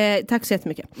 Tack så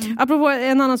jättemycket. Apropå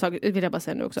en annan sak vill jag bara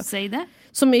säga nu också. Säg det.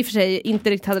 Som i och för sig inte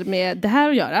riktigt hade med det här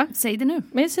att göra. Säg det nu.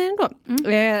 Men jag säger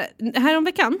ändå. Här om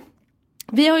veckan.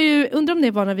 Vi har ju, undrar om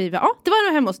det var när vi var... Ja, det var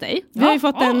nog hemma hos dig. Vi har ju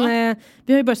fått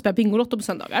vi har ju börjat spela Bingolotto på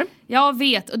söndagar. Jag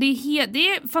vet, och det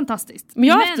är fantastiskt. Men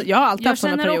jag har alltid haft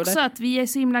såna perioder. Jag känner också att vi är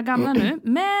så himla gamla nu.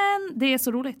 Men det är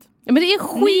så roligt. Ja, men det är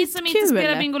skitkul. Ni som inte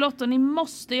spelar Bingolotto, ni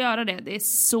måste göra det. Det är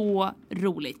så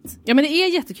roligt. Ja, men det är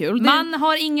jättekul. Man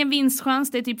har ingen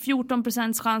vinstchans. Det är typ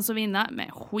 14% chans att vinna.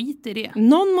 Men skit i det.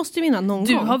 Någon måste vinna någon gång.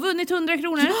 Du har vunnit 100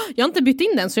 kronor. Jag har inte bytt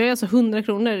in den, så jag är alltså 100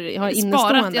 kronor. Jag har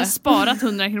innestående. Jag har sparat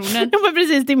 100 kronor. Ja, men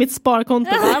precis, det är mitt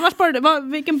sparkonto. Var sparar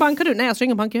du? Vilken bank har du? Nej, jag har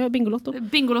ingen bank, jag har Bingolotto.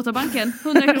 Bingolottobanken,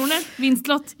 100 kronor,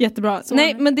 vinstlott. Jättebra.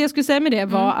 Nej, men det jag skulle säga med det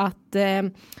var att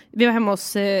vi var hemma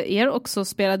hos er och så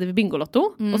spelade vi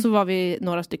Bingolotto. Och så var vi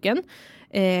några stycken.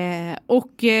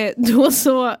 Och då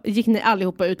så gick ni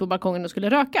allihopa ut på balkongen och skulle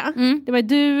röka. Det var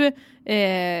du,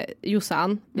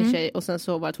 Jossan, min tjej, och sen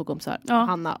så var det 2 kompisar,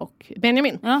 Hanna och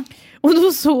Benjamin. Och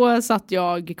då så satt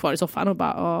jag kvar i soffan och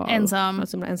bara ensam,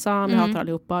 jag hatar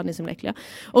allihopa, ni är så äckliga.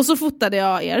 Och så fotade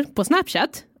jag er på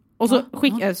Snapchat. Och så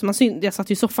jag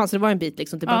satt i soffan så det var en bit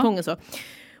liksom till balkongen så.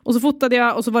 Och så fotade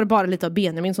jag och så var det bara lite av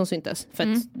Benjamin som syntes. För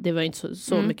att det var inte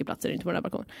så mycket platser inte på den här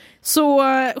balkongen. Så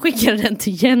skickade jag den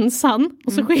till Jensan.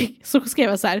 Och så skrev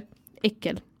jag så här: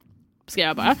 äckel. Skrev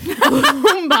jag bara.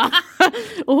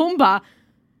 Och hon bara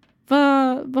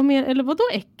vad mer, eller vadå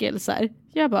äckel? Så här.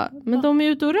 Jag bara, men de är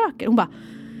ute och röker. Hon bara,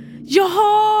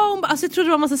 jaha! Hon bara, alltså jag trodde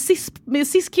det var en massa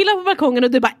cis-killar på balkongen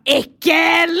och du bara,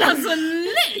 äckel! Alltså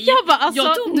nej!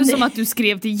 Jag tog det som att du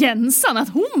skrev till Jensan att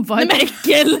hon var ett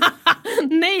äckel.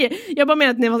 Nej, jag bara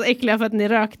menade att ni var så äckliga för att ni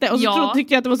rökte. Och så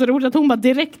tyckte jag att det var så roligt att hon bara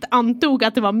direkt antog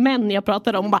att det var män jag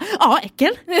pratade om. Hon bara, ja,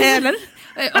 äckel, eller?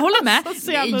 Håller med.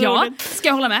 Ska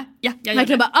jag hålla med? Ja, jag gör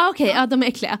det. Bara, okej, de är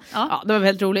äckliga. Ja, det var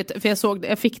väldigt roligt. För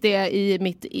jag fick det i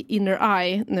mitt inner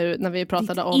eye nu när vi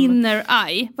pratade om... Inner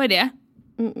eye? Vad är det?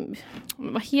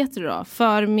 Vad heter det då?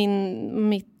 För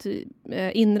mitt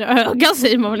inre öga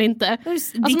säger man väl inte.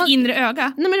 Ditt inre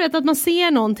öga? Nej, men du vet att man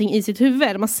ser någonting i sitt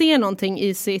huvud. Man ser någonting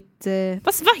i sitt...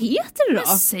 Vad heter det då?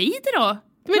 Men säg det då.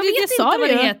 Men jag vet inte vad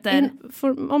det heter.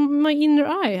 Om my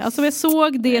inner eye. Alltså jag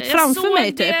såg det framför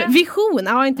mig typ. Vision,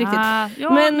 ja inte riktigt.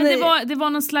 Men det var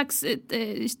någon slags...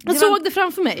 jag såg det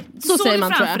framför mig. Så säger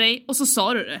man, tror jag. Dig, och så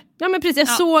sa du det. Ja men precis, jag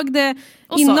såg det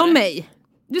inom mig.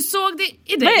 Du såg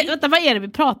det i dig? Vad är det vi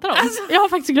pratar om? Alltså, jag har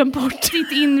faktiskt glömt bort.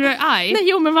 Ditt inre eye?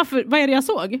 Nej, men vad är det jag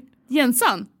såg?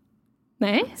 Jensan?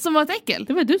 Nej. Som var ett äckel?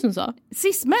 Det var du som sa.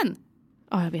 Cismän?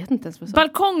 Ja, jag vet inte ens vad jag sa.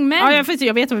 Balkongmän? Ja,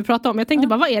 jag vet vad vi pratar om. Jag tänkte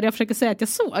bara, vad är det jag försöker säga att jag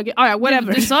såg? Ja,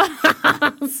 whatever. Du sa?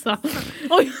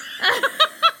 Oj.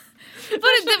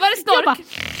 var det snork?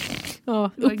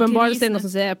 Ja, uppenbarligen är det något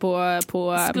som säger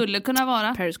på skulle kunna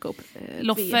vara Periscope.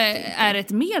 Loffe är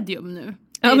ett medium nu.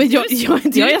 Ja, men jag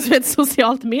är som ett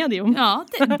socialt medium. Ja,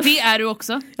 det är du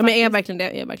också. Ja, men jag är verkligen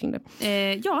det.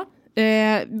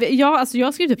 Alltså jag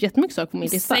har skrivit upp jättemycket saker på min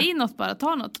lista. Säg något bara,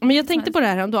 ta något. Men jag tänkte på det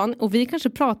här häromdagen och vi kanske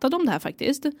pratade om det här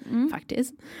faktiskt.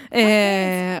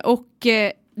 Och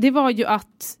det var ju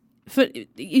att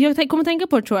jag kommer tänka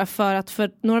på det tror jag för att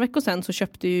för några veckor sedan så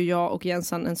köpte ju jag och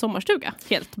Jensan en sommarstuga.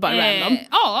 Helt bara random.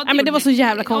 Men det var så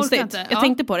jävla konstigt. Jag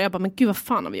tänkte på det, jag bara, men gud vad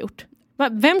fan har vi gjort?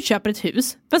 Vem köper ett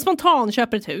hus? Vem spontant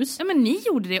köper ett hus? Ja, men ni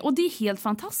gjorde det och det är helt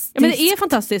fantastiskt. Ja, men det är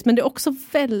fantastiskt, men det är också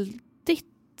väldigt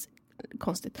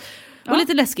konstigt. Och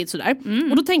lite läskigt sådär.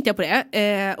 Och då tänkte jag på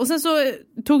det. Och sen så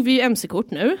tog vi ju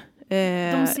MC-kort nu.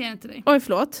 De ser inte dig. Oj,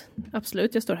 förlåt.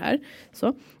 Absolut, jag står här.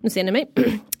 Så, nu ser ni mig.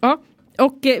 Ja.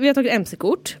 Och vi har tagit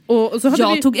MC-kort. Och så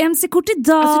jag tog MC-kort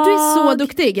idag. Alltså du är så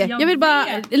duktig. Jag vill bara,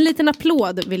 en liten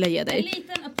applåd vill jag ge dig. En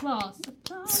liten applåd.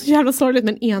 Så jävla sorgligt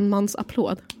med en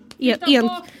enmansapplåd.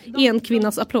 En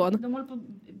kvinnas applåd. De håller på att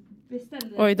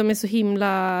beställa. Oj, de är så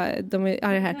himla... De är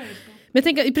arga här. Men jag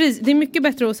tänker, precis, det är mycket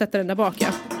bättre att sätta den där bak. Ja.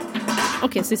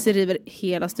 Okej, Cissi river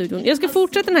hela studion. Jag ska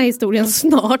fortsätta den här historien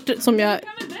snart. Som jag... Du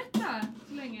kan väl berätta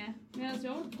så länge medan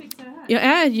jag fixar det här. Jag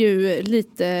är ju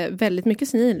väldigt mycket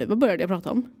senil nu. Vad började jag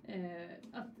prata om?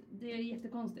 Att det är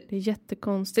jättekonstigt. Det är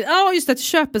jättekonstigt. Just det,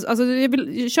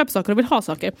 jag köper saker och vill ha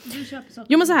saker. Du köper saker.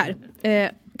 Jo, men så här.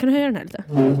 Kan du höja den här lite?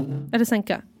 Eller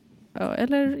sänka? Ja,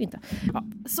 eller inte. Ja.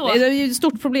 Så. Det är ett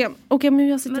stort problem. Okej, men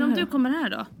jag sitter men om här. du kommer här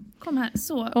då? Kom här,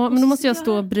 så. Ja, men då måste jag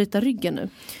stå och bryta ryggen nu.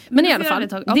 Men i alla fall,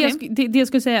 det jag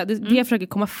skulle säga, det jag försöker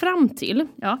komma fram till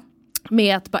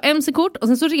med att bara MC-kort, och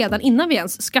sen så redan innan vi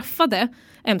ens skaffade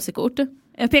MC-kort.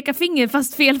 Jag pekar finger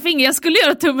fast fel finger. Jag skulle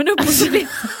göra tummen upp och så blev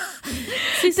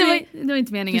det var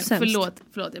inte meningen. Förlåt,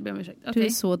 jag ber om ursäkt. Okay. Du är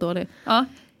så dålig. Ja.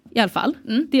 I alla fall,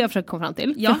 det jag försöker komma fram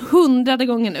till. Ja. För 100:e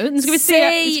gången nu. Nu ska vi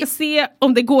ska se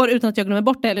om det går utan att jag glömmer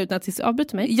bort det eller utan att Cissi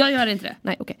avbryter mig. Jag gör inte det.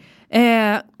 Nej, okej.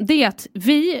 Det är att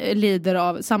vi lider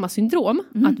av samma syndrom.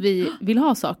 Att vi vill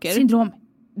ha saker. Syndrom.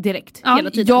 Direkt,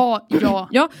 hela tiden.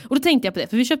 Ja. Och då tänkte jag på det.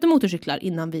 För vi köpte motorcyklar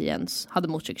innan vi ens hade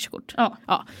motorcykelkort.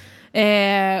 Ja.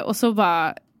 Och så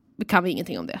bara... kan vi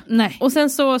ingenting om det. Nej. Och sen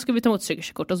så ska vi ta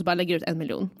motorcykelkort och så bara lägger ut 1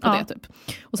 miljon på det typ.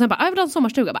 Och sen bara, jag vill ha en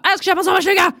sommarstuga. Jag ska köpa en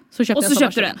sommarstuga! Så köpte jag en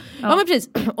sommarstuga. Den. Ja, men precis.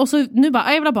 Och så nu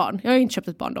bara, jag vill ha barn. Jag har inte köpt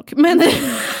ett barn dock. Men det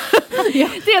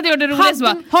hade gjort det roligt.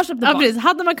 Har köpt ett barn. Precis.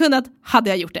 Hade man kunnat, hade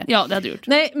jag gjort det. Ja, det hade du gjort.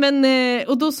 Nej, men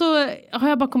och då så har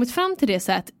jag bara kommit fram till det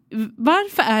så att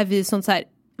varför är vi sånt så här,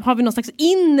 har vi någon slags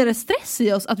inre stress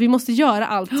i oss att vi måste göra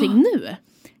allting nu?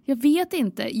 Jag vet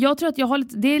inte. Jag tror att jag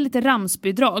har det är lite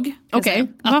ramsbidrag.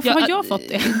 Okej. Varför har jag fått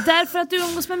det? Därför att du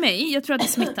umgås med mig. Jag tror att det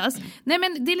smittas. Nej,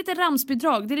 men det är lite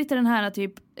ramsbidrag. Det är lite den här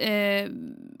typ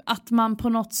att man på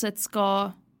något sätt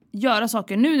ska göra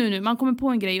saker nu. Man kommer på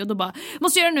en grej och då bara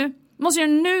måste göra nu.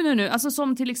 Alltså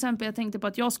som till exempel jag tänkte på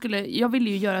att jag ville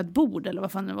ju göra ett bord eller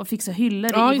vad fan det var, fixa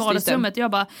hyllor i vardagsrummet.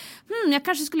 Jag bara jag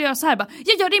kanske skulle göra så här,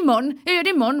 jag gör det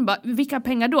imorgon. Bara, vilka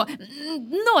pengar då?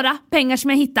 Några pengar som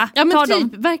jag hittar. Ja, men tar typ,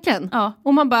 dem. verkligen. Ja.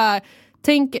 Och man bara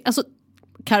tänker, alltså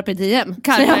carpe diem.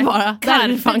 Carpe. Bara. Där är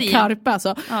det fan carpe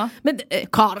alltså. Ja. Men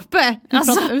carpe,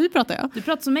 hur pratar jag? Du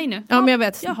pratar som mig nu. Ja, men jag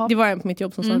vet. Jaha. Det var en på mitt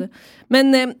jobb som sa det.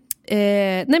 Men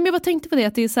nej, men jag bara tänkte på det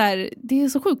att det är så här, det är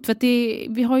så sjukt för att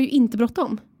vi har ju inte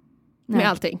bråttom med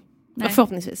allting. Nej.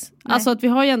 Förhoppningsvis. Nej. Alltså att vi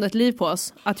har ju ändå ett liv på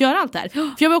oss att göra allt det här.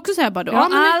 För jag vill också säga bara då.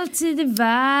 Alltid i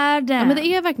världen. Ja, men det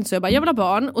är verkligen så. Jag vill ha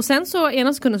barn. Och sen så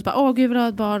ena sekunden så bara, gud jag vill ha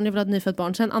ett barn, jag vill ha ett nyfött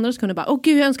barn. Sen andra sekunden bara,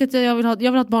 gud jag önskar att jag vill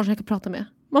ha ett barn som jag kan prata med.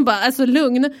 Man bara, alltså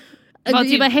lugn.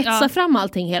 Du bara hetsa fram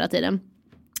allting hela tiden.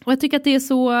 Och jag tycker att det är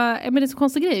så, men det är så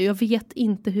konstig grej. Jag vet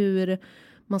inte hur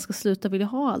man ska sluta vilja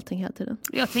ha allting hela tiden.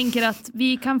 Jag tänker att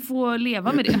vi kan få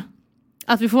leva med det.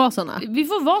 Att vi får vara såna? Vi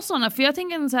får vara såna, för jag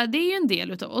tänker så här, det är ju en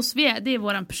del utav oss. Det är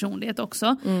våran personlighet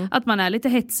också. Att man är lite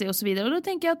hetsig och så vidare. Och då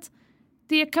tänker jag att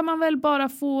det kan man väl bara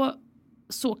få,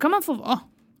 så kan man få vara.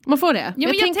 Man får det? Ja,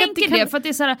 men jag tänker det, för att det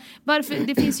är så här, varför,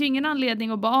 det finns ju ingen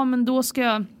anledning att bara, men då ska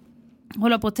jag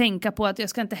hålla på att tänka på att jag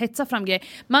ska inte hetsa fram grejer.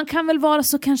 Man kan väl vara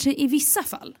så kanske i vissa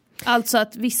fall. Alltså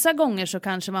att vissa gånger så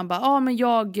kanske man bara, men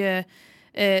jag...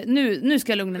 nu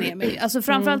ska jag lugna ner mig. Alltså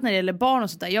framförallt när det gäller barn och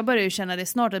sånt där. Jag börjar ju känna det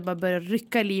snart att jag bara börjar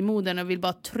rycka i livmodern och vill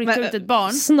bara trycka ut ett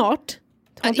barn. Snart?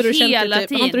 Har inte du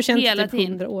känt hela typ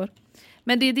 100 år?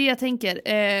 Men det är det jag tänker.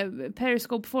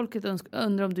 Periscope-folket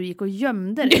undrar om du gick och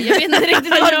gömde dig. Jag vet inte riktigt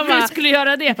varför du skulle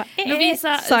göra det.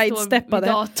 Lovisa står vid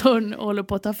datorn och håller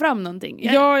på att ta fram någonting.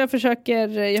 Ja, jag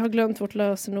har glömt vårt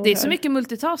lösenord. Det är så mycket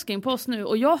multitasking på oss nu.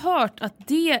 Och jag har hört att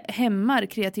det hämmar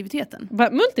kreativiteten.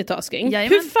 Multitasking?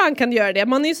 Jajamän. Hur fan kan du göra det?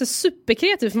 Man är ju så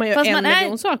superkreativ för man gör en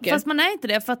miljon saker. Fast man är inte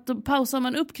det, för att då pausar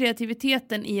man upp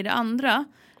kreativiteten i det andra.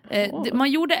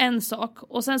 Man gjorde en sak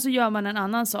och sen så gör man en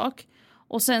annan sak.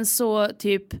 Och sen så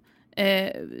typ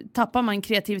tappar man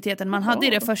kreativiteten man hade i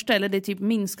det första, eller det typ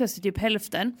minskas till typ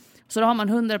hälften. Så då har man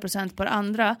 100% på det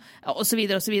andra och så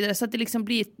vidare och så vidare. Så att det liksom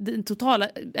blir den totala...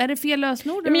 Är det fel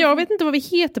lösenord? Men jag vet inte vad vi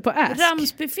heter på Ask.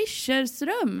 Ramsby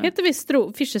Fischerström. Heter vi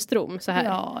Fischerström så här?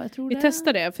 Ja, jag tror det. Vi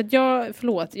testar det. För jag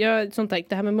sånt där,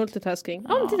 det här med multitasking.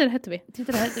 Ja, men titta, det heter vi.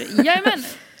 Jajamän!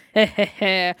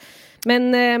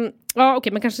 Men...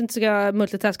 okej, man kanske inte ska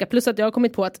multitaska. Plus att jag har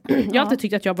kommit på att jag alltid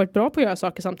tyckt att jag har varit bra på att göra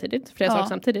saker samtidigt. Flera saker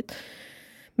samtidigt.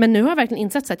 Men nu har jag verkligen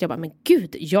insett så att jag bara, men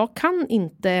gud, jag kan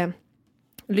inte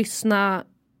lyssna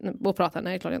och prata.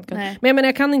 Nej, klart jag inte kan. Nej. Men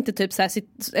jag kan inte typ så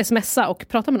här, smsa och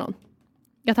prata med någon.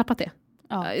 Jag har tappat det.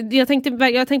 Ja. Jag tänkte på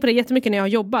det jättemycket när jag har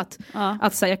jobbat. Ja.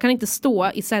 Att så här, jag kan inte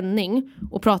stå i sändning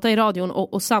och prata i radion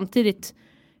och samtidigt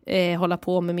hålla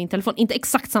på med min telefon. Inte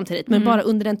exakt samtidigt, men bara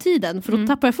under den tiden. För då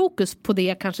tappar jag fokus på det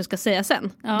jag kanske ska säga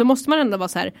sen. Ja. Då måste man ändå vara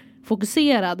så här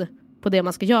fokuserad på det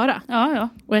man ska göra. Ja.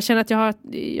 Och jag känner att jag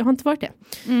har inte varit det.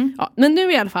 Ja, men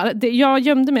nu i alla fall, jag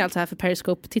gömde mig alltså här för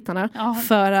Periscope-tittarna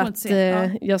för att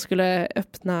jag skulle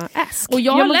öppna Ask. Och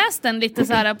jag har läst den lite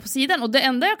så här på sidan, och det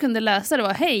enda jag kunde läsa det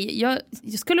var, hej, jag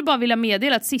skulle bara vilja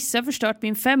meddela att Sissa har förstört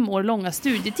min 5 år långa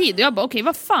studietid. Och jag bara, okej,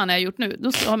 vad fan har jag gjort nu?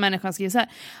 Då har människan skrivit så här: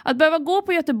 att behöva gå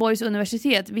på Göteborgs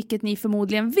universitet, vilket ni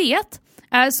förmodligen vet,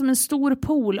 är som en stor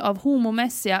pool av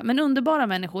homomässiga men underbara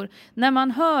människor. När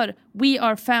man hör We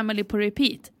Are Family på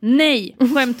repeat. Nej,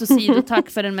 skämt åsido, tack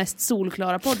för den mest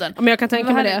solklara podden. Men jag kan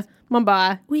tänka mig det. Man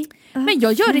bara... Men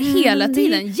jag gör det hela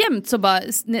tiden. Jämt så bara,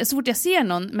 så fort jag ser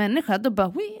någon människa, då bara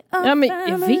We Are ja, men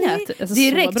jag vet. Alltså,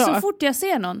 direkt, så fort jag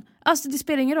ser någon. Alltså det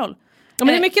spelar ingen roll. Ja,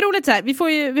 men det är mycket roligt så här.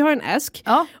 Vi har en Ask.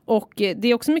 Ja. Och det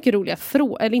är också mycket roliga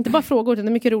eller inte bara frågor, utan det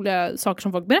är mycket roliga saker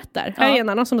som folk berättar. Här är en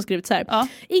annan som har skrivit så här. Ja.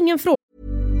 Ingen fråga.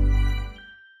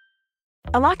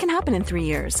 A lot can happen in 3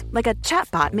 years, like a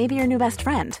chatbot may be your new best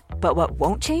friend. But what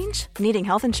won't change? Needing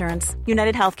health insurance.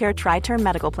 United Healthcare Tri-Term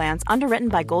Medical Plans, underwritten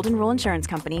by Golden Rule Insurance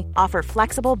Company, offer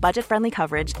flexible, budget-friendly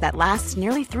coverage that lasts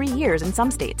nearly 3 years in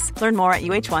some states. Learn more at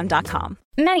uh1.com.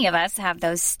 Many of us have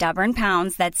those stubborn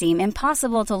pounds that seem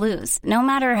impossible to lose, no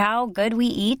matter how good we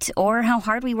eat or how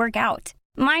hard we work out.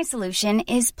 My solution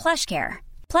is PlushCare.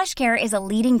 PlushCare is a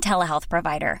leading telehealth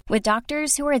provider with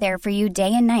doctors who are there for you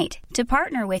day and night to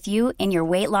partner with you in your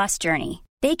weight loss journey.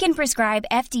 They can prescribe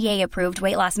FDA-approved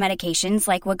weight loss medications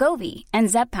like Wegovy and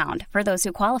Zepbound for those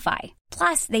who qualify.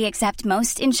 Plus, they accept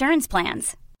most insurance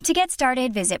plans. To get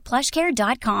started, visit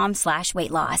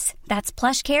plushcare.com/weightloss. That's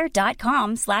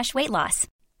plushcare.com/weightloss.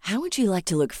 How would you like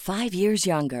to look 5 years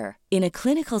younger? In a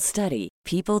clinical study,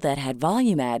 people that had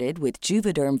volume added with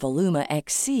Juvederm Voluma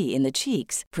XC in the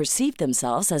cheeks perceived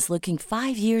themselves as looking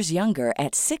 5 years younger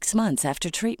at 6 months after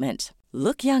treatment.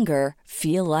 Look younger,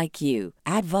 feel like you.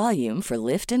 Add volume for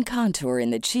lift and contour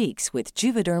in the cheeks with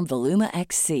Juvederm Voluma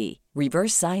XC.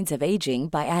 Reverse signs of aging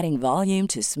by adding volume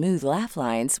to smooth laugh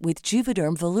lines with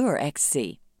Juvederm Volure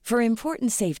XC. For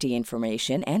important safety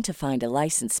information and to find a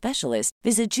licensed specialist,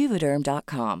 visit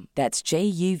Juvederm.com. That's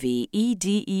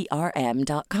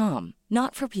JUVEDERM.com.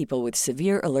 Not for people with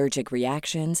severe allergic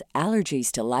reactions,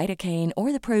 allergies to lidocaine,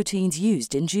 or the proteins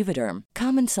used in Juvederm.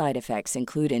 Common side effects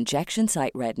include injection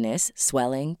site redness,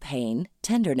 swelling, pain,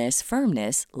 tenderness,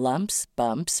 firmness, lumps,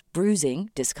 bumps, bruising,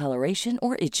 discoloration,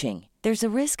 or itching. There's a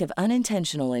risk of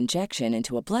unintentional injection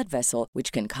into a blood vessel,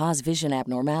 which can cause vision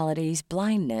abnormalities,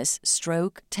 blindness,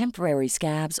 stroke, temporary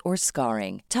scabs, or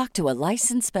scarring. Talk to a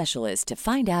licensed specialist to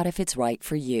find out if it's right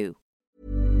for you.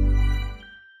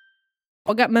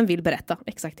 Men vill berätta.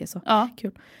 Exakt det så. Ja.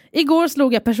 Kul. Igår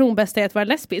slog jag personbästa i att vara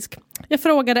lesbisk. Jag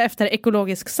frågade efter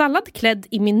ekologisk sallad klädd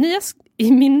i min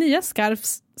nya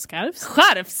skarvs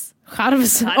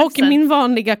och min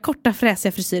vanliga korta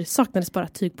fräsiga frisyr. Saknades bara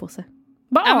tyg på sig.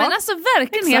 Ja, men alltså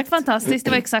verkligen helt fantastiskt.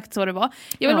 Det var exakt så det var.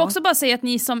 Jag vill också bara säga att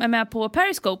ni som är med på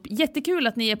Periscope, jättekul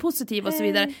att ni är positiva och så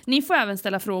vidare. Ni får även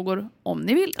ställa frågor om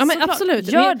ni vill. Ja, men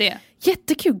absolut. Gör det.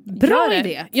 Jättekul. Bra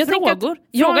idé. Frågor.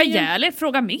 Fråga ihjäl,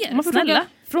 fråga mer. Man får snälla.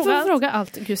 Fråga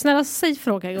allt. Gud, snälla, säg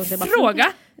fråga.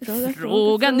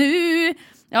 Fråga nu.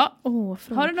 Ja,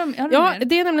 har du någon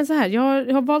det är nämligen så här.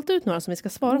 Jag har valt ut några som vi ska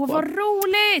svara på. Vad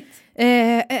roligt!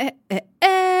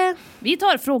 Vi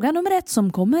tar fråga nummer 1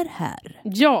 som kommer här.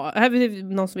 Ja, här är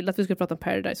någon som vill att vi ska prata om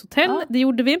Paradise Hotel. Ja. Det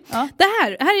gjorde vi. Ja. Det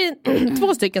här är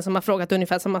 2 stycken som har frågat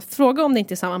ungefär samma fråga, om det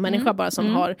inte är samma människa bara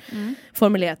som har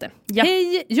formulerat det. Ja.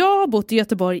 Hej, jag har bott i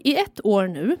Göteborg i 1 år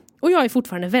nu och jag är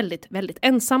fortfarande väldigt, väldigt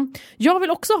ensam. Jag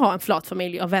vill också ha en flat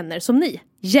familj av vänner som ni.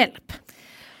 Hjälp!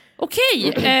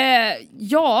 Okej,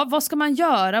 ja, vad ska man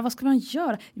göra?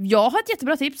 Jag har ett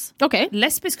jättebra tips. Okay.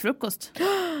 Lesbisk frukost.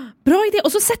 Bra idé,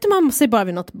 och så sätter man sig bara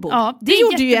vid något bord. Ja, det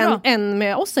gjorde jättebra. Ju en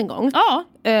med oss en gång. Ja,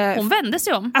 hon vände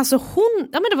sig om. Alltså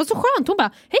men det var så skönt. Hon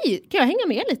bara, hej, kan jag hänga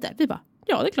med lite? Vi bara,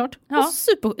 ja, det är klart. Ja.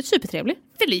 Supertrevlig.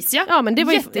 Felicia. Ja, men det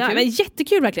var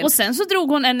jättekul verkligen. Och sen så drog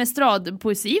hon en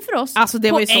estradpoesi för oss. Alltså det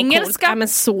på var ju så engelska. Coolt. Ja, men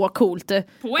så coolt.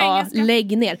 På engelska.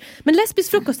 Lägg ner. Men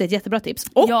lesbisk frukost är ett jättebra tips.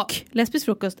 Och lesbisk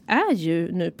frukost är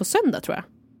ju nu på söndag, tror jag.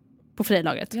 På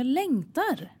Frilaget. Jag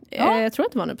längtar. Jag tror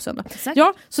att det var nu på söndag. Exakt.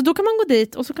 Ja, så då kan man gå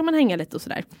dit och så kan man hänga lite och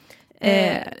sådär.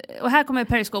 Och här kommer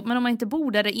Periscope, men om man inte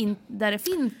bor där det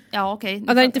finns... Ja, okej.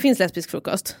 Ja, där det inte finns lesbisk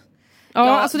frukost. Ja,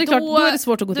 alltså det är klart, då är det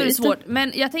svårt att gå dit. Är det svårt.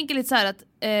 Men jag tänker lite så här att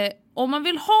om man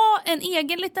vill ha en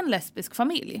egen liten lesbisk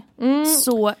familj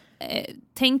så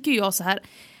tänker jag så här.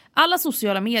 Alla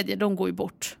sociala medier, de går ju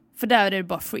bort. För där är det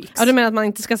bara freaks. Ja, du menar att man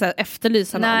inte ska säga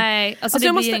efterlysa någon? Nej, alltså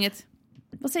det blir inget...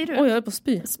 Vad säger du? Oj, jag är på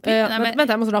spy. Vänta,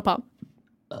 jag måste rapa.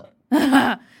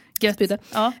 Gött.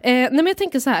 Ja. Nej, men jag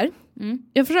tänker så här.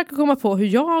 Jag försöker komma på hur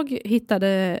jag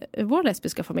hittade vår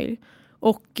lesbiska familj.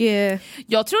 Och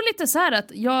jag tror lite så här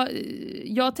att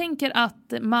jag tänker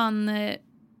att man...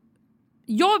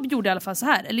 Jag gjorde i alla fall så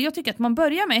här. Eller jag tycker att man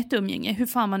börjar med ett umgänge. Hur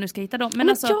fan man nu ska hitta dem. Men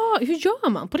alltså, hur gör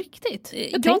man på riktigt?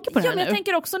 Jag tänker på det här nu. Jag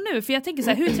tänker också nu. För jag tänker så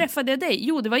här, hur träffade jag dig?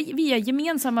 Jo, det var via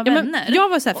gemensamma vänner. Jag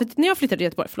var så här, för när jag flyttade till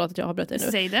Göteborg. Förlåt att jag har brutit dig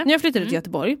nu. Säg det. När jag flyttade till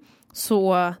Göteborg.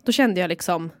 Så då kände jag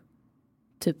liksom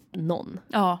typ någon.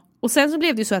 Ja. Och sen så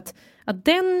blev det ju så att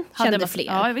den kände fler.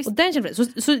 Ja, och den kände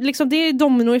fler. Så liksom det är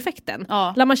dominoeffekten.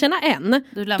 Ja. Lär man känna en,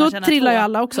 då trillar ju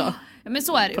alla också. Ja, men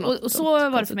så är det. Och så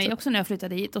var det för mig också när jag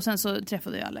flyttade hit. Och sen så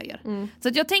träffade jag alla er. Så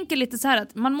att jag tänker lite så här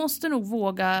att man måste nog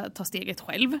våga ta steget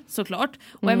själv, såklart.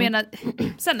 Och jag menar,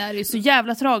 sen är det ju så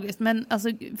jävla tragiskt. Men alltså,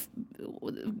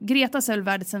 Greta är väl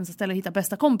världens sämsta ställe att hitta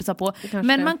bästa kompisar på.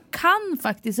 Men man kan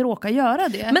faktiskt råka göra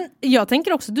det. Men jag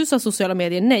tänker också, du sa sociala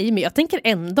medier, nej. Men jag tänker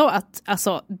ändå att,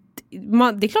 alltså...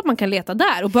 det är klart man kan leta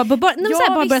där och bara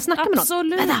börja snacka med någon.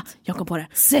 Vänta, jag kom på det.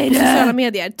 Säg det. Sociala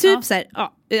medier, typ så här,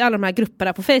 alla de här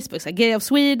grupperna på Facebook, så här, Gay of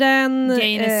Sweden,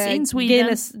 The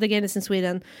Gayness in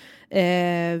Sweden.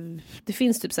 Det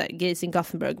finns typ så här, Gays in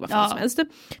Gothenburg, vad fan som helst. Det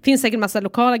finns säkert massa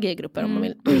lokala gaygrupper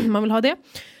om man vill ha det.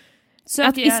 Så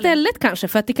att istället kanske,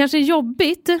 för att det kanske är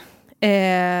jobbigt.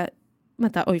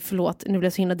 Vänta, förlåt. Nu blir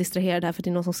jag så himla distraherad här för det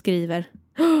är någon som skriver.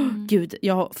 Gud,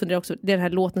 jag funderar också. Det är den här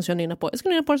låten som jag nynnar på. Jag ska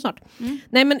nynna på den snart.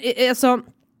 Nej, men alltså...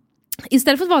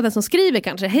 Istället för att vara den som skriver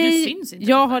kanske. Hej,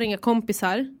 jag har inga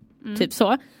kompisar. Typ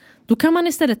så. Då kan man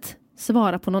istället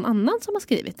svara på någon annan som har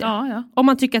skrivit det. Ja. Om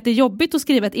man tycker att det är jobbigt att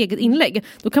skriva ett eget inlägg.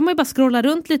 Då kan man ju bara scrolla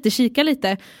runt lite, kika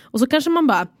lite. Och så kanske man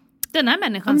bara... Den här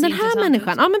människan. Den här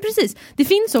människan, ja men precis. Det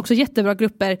finns också jättebra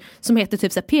grupper som heter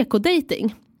typ så här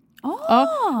PK-dating.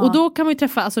 Ja, och då kan man ju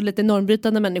träffa alltså lite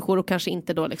normbrytande människor och kanske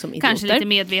inte då liksom idioter. Kanske lite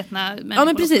medvetna människor. Ja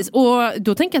men precis, och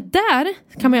då tänker jag att där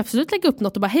kan man ju absolut lägga upp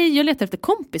något och bara hej jag letar efter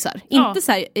kompisar. Inte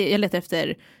så här, jag letar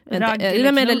efter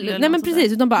nej men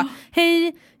precis, utan bara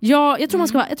hej jag tror man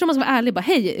ska vara ärlig bara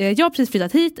hej jag har precis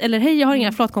flyttat hit eller hej jag har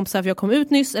inga flatkompisar för jag kom ut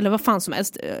nyss eller vad fan som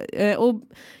helst och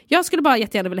jag skulle bara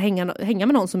jättegärna vilja hänga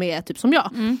med någon som är typ som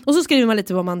jag. Och så skriver man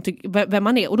lite vem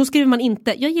man är och då skriver man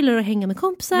inte jag gillar att hänga med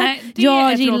kompisar, nej,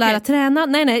 jag gillar att träna,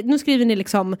 nej nu skriver ni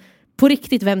liksom på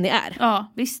riktigt vem ni är.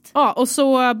 Ja, visst. Ja, och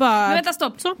så bara... Men vänta,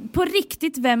 stopp. Så. På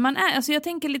riktigt vem man är. Alltså jag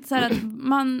tänker lite så här att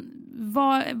man...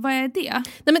 Vad är det?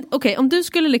 Nej men okej, om du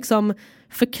skulle liksom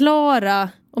förklara...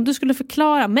 Om du skulle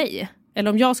förklara mig, eller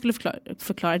om jag skulle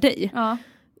förklara dig. Ja.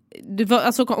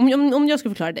 Alltså, om jag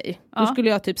skulle förklara dig, då skulle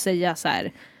jag typ säga så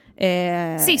här...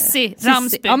 Sissi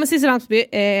Ramsby. Ja, men Sissi Ramsby.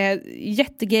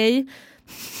 Jättegay.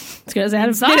 Ska jag säga.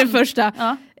 Det är det första.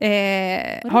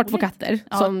 Har 2 katter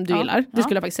som du gillar. Det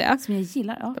skulle jag faktiskt säga. Som jag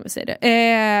gillar, ja. Jag vill säga det.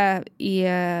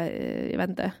 Jag vet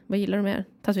inte. Vad gillar du mer?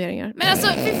 Tatueringar. Men alltså,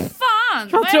 fy fan!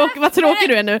 Vad tråkig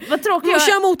du är nu. Vad tråkig jag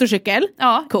kör motorcykel.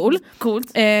 Ja.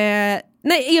 Coolt.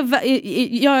 Nej,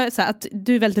 jag är så här att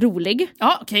du är väldigt rolig.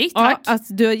 Ja, okej, tack.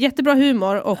 Att du har jättebra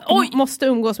humor och måste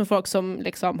umgås med folk som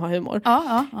liksom har humor.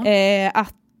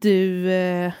 Att du...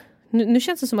 Nu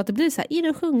känns det som att det blir så här i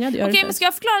den sjunga. Okej, men ska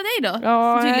jag förklara dig då?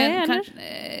 Ja,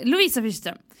 Lovisa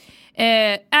Fischerström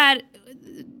är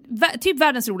typ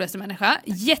världens roligaste människa.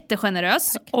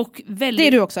 Jättegenerös. Och väldigt... Det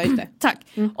är du också, just det. Tack.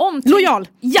 Lojal.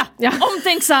 Ja,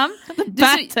 omtänksam.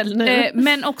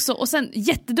 Men också, och sen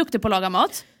jätteduktig på att laga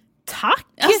mat. Tack!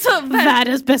 Alltså,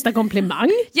 världens bästa komplimang.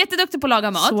 Jätteduktig på att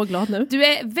laga mat. Så glad nu. Du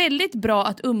är väldigt bra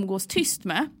att umgås tyst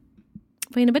med.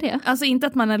 Vad innebär det? Alltså inte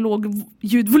att man har låg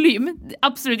ljudvolym.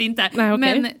 Absolut inte. Nej,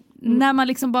 okay. Men när man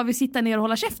liksom bara vill sitta ner och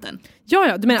hålla käften.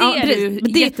 Ja, du menar, det är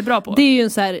du jättebra på. Det är ju en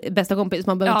så här bästa kompis,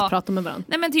 man behöver inte prata med varandra.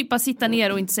 Nej men typ bara sitta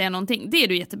ner och inte säga någonting. Det är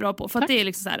du jättebra på. För att det är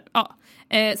liksom så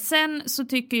här, sen så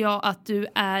tycker jag att du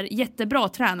är jättebra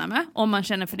att träna med. Om man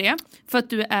känner för det. För att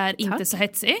du är inte så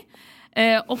hetsig.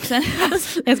 Och sen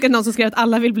jag ska någon som skriver att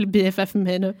alla vill bli BFF med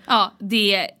mig nu. Ja,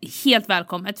 det är helt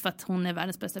välkommet för att hon är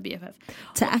världens bästa BFF.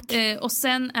 Tack. Och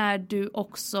sen är du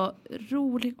också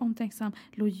rolig, omtänksam,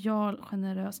 lojal,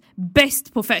 generös,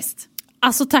 bäst på fest.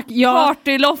 Alltså tack,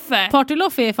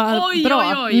 Partyloffe är fan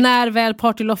bra. När väl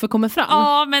Partyloffe kommer fram.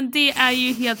 Ja, men det är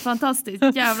ju helt fantastiskt.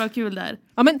 Jävla kul där.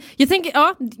 Ja, men jag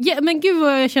tänker, men gud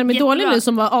vad jag känner mig dålig nu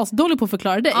som var asdålig på att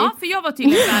förklara dig. Ja, för jag var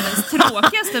tydligen världens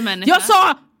tråkigaste människa. Jag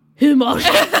sa humor.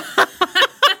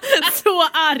 Så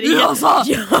arg. Jag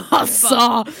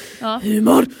sa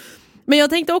humor. Men jag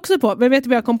tänkte också på, men vet du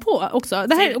vad jag kom på också?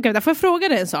 Det här, okej, där får jag fråga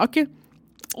dig en sak.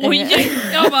 Oj,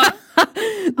 jag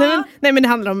bara... nej men det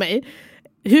handlar om mig.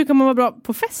 Hur kan man vara bra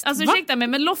på fest? Alltså ursäkta mig,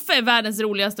 men Loffe är världens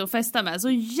roligaste att festa med. Så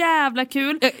jävla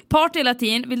kul. Party hela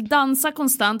tiden, vill dansa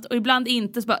konstant och ibland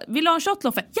inte. Så bara, vill du ha en shot,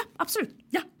 Loffe? Ja, absolut.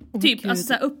 Ja, typ. Alltså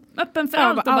så här, öppen för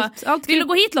allt. Och bara, vill du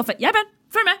gå hit, Loffe? Ja, men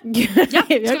följ med. Ja,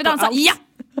 ska vi dansa? Ja,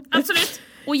 absolut.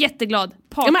 Och jätteglad.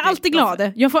 Ja, men alltid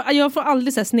glad. Jag får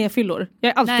aldrig säga snedfyllor. Jag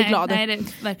är alltid glad. Nej, det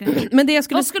är verkligen. Men det jag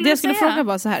skulle fråga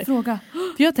var så här. För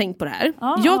jag har tänkt på det här.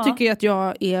 Jag tycker att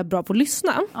jag är bra på att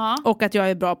lyssna. Och att jag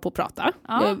är bra på att prata.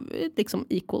 Jag är liksom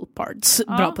equal parts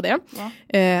bra på det.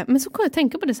 Men så kan jag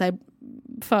tänka på det så här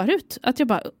förut. Att jag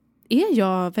bara, är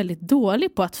jag väldigt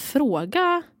dålig på att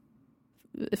fråga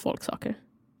folk saker?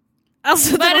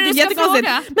 Alltså det var jättekonstigt.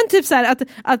 Men typ så här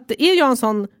att är jag en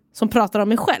sån som pratar om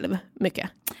mig själv mycket.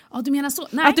 Ja, du menar så?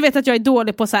 Nej. Att du vet att jag är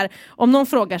dålig på så här, om någon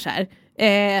frågar så här,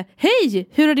 hej,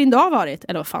 hur har din dag varit?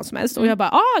 Eller vad fan som helst. Och jag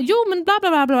bara, jo men bla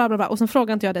bla bla bla bla. Och sen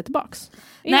frågar inte jag det tillbaks.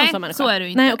 Nej, så är du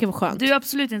inte. Nej, okej, vad skönt. Du är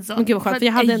absolut inte så. Okej, vad skönt, för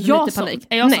jag hade lite panik.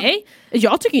 Nej,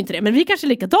 jag tycker inte det, men vi kanske är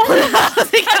likadana.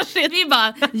 Vi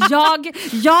bara,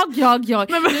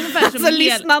 jag. Men alltså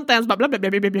lyssna inte ens bara bla bla bla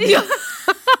bla bla.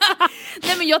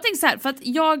 Nej, men jag tänker så här, för att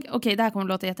okej, det här kommer att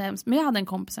låta jättehemskt, men jag hade en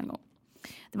kompis en gång.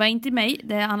 Det var inte mig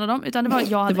det handlade om, utan det var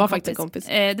jag hade det var faktiskt en kompis.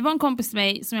 Det var en kompis till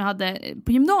mig som jag hade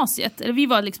på gymnasiet. Eller vi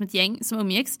var liksom ett gäng som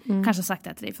umgicks. Kanske sagt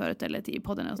det till dig förut eller till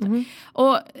podden eller så.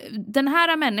 Och den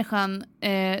här människan,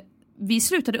 vi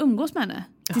slutade umgås med henne.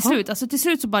 Till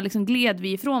slut så bara liksom gled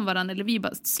vi ifrån varandra, eller vi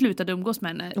bara slutade umgås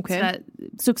med henne sådär,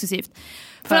 successivt.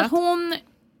 För att hon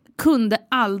kunde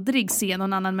aldrig se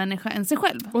någon annan människa än sig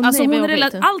själv. Oh, alltså nej,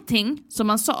 hon allting som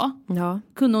man sa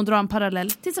kunde hon dra en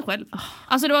parallell till sig själv.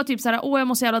 Alltså det var typ såhär, jag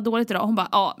mår så jävla dåligt idag. Hon bara,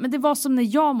 ja men det var som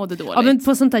när jag mådde dåligt. Ja, men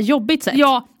på sånt där jobbigt sätt.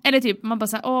 Ja, eller typ man bara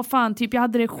såhär, fan typ jag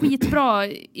hade det skitbra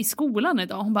i skolan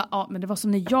idag. Hon bara, ja men det var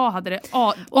som när jag hade det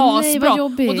asbra.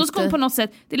 Och då ska hon på något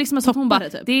sätt, det är liksom som hon bara,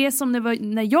 typ. Det är som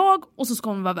när jag, och så ska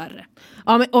hon vara värre.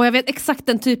 Ja, men, och jag vet exakt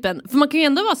den typen. För man kan ju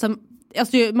ändå vara så.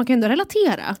 Alltså, man kan ändå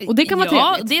relatera. Och det kan vara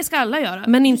trevligt. Ja, det ska alla göra.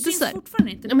 Men inte så.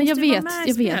 Inte. Ja, men jag vet.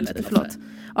 Förlåt.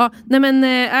 Ja, men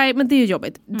det är ju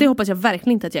jobbigt. Det hoppas jag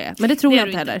verkligen inte att jag är. Men det tror jag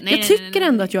inte heller. Jag tycker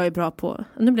ändå att jag är bra på.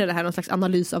 Nu blir det här någon slags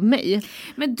analys av mig.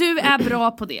 Men du är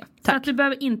bra på det. Tack. Så att du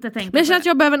behöver inte tänka. Men jag känner att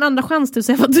jag behöver en andra chans till att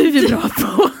säga vad du är bra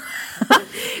på.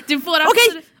 Du får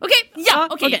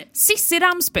Okej. Sissi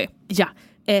Ramsby. Ja.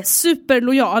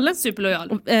 Superlojal.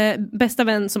 Bästa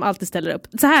vän som alltid ställer upp.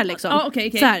 Så här liksom.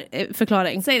 Okay. Så här,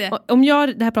 förklaring. Säg det.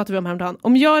 Det här pratar vi om häromdagen.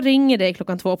 Om jag ringer dig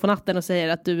 2:00 på natten och säger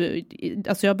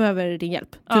att jag behöver din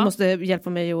hjälp. Du måste hjälpa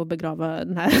mig att begrava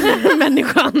den här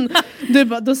människan.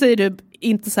 Då säger du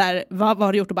inte så här, vad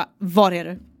har du gjort? Och bara, var är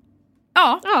du?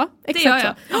 Ja, exakt det gör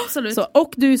jag. Så. Absolut. Så,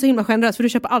 och du är så himla generös för du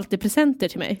köper alltid presenter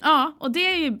till mig. Ja, och det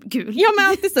är ju kul. Ja, men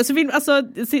alltid så.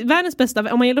 Världens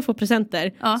bästa, om man gillar att få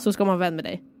presenter så ska man vara vän med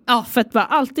dig. Ja. För att bara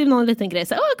alltid någon liten grej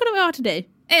så kolla vad jag har till dig.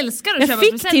 Älskar att köpa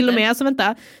presenter. Jag fick till och med, alltså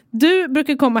vänta. Du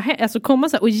brukar komma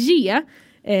så här och ge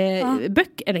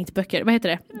böcker, eller inte böcker, vad heter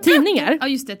det? Tidningar. Ja,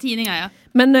 just det, tidningar, ja.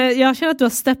 Men jag känner att du har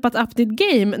steppat up ditt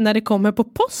game när det kommer på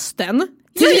posten.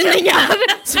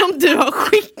 Tidningar som du har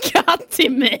skickat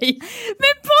till mig.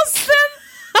 Med posten!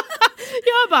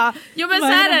 Jag bara, jo men så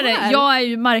här är det, jag är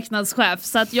ju marknadschef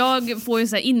så att jag får ju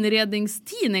så här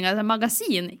inredningstidningar, så här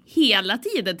magasin hela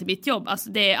tiden till mitt jobb. Alltså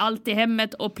det är allt i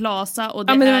hemmet och plaza och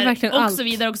det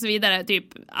är och så vidare, typ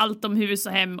allt om hus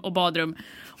och hem och badrum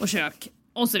och kök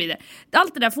och så vidare.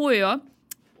 Allt det där får jag.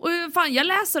 Och fan, jag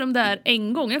läser dem där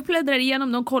en gång. Jag bläddrar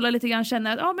igenom dem, kollar lite grann,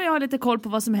 känner att men jag har lite koll på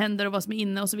vad som händer och vad som är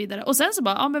inne och så vidare. Och sen så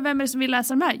bara, men vem är det som vill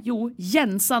läsa de här? Jo,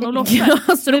 Jensan och Loffe.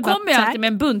 Så då kommer jag alltid med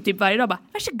en bunt typ varje dag, bara,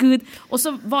 varsågod. Och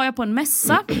så var jag på en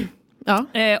mässa.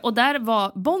 Och där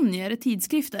var Bonnier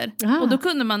tidskrifter. Och då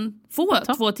kunde man få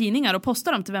 2 tidningar och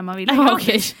posta dem till vem man ville.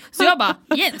 Så jag bara,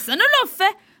 Jensan och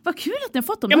Loffe, vad kul att ni har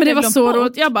fått dem. Ja, men det var så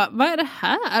roligt. Jag bara, vad är det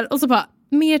här? Och så bara,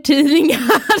 mer tidningar.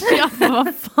 Jag bara,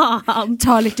 vad fan.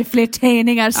 Ta lite fler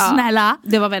tidningar, snälla.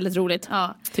 Det var väldigt roligt,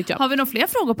 tyckte jag. Har vi några fler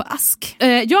frågor på ask?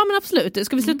 Ja, men absolut.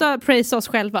 Ska vi sluta praise oss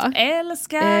själva?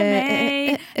 Älskar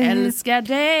mig, älskar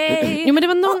dig. Jo, men det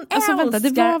var någon, alltså vänta, det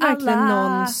var verkligen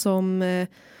någon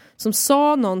som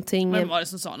sa någonting. Vem var det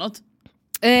som sa något?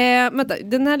 Vänta,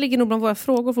 den här ligger nog bland våra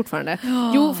frågor fortfarande.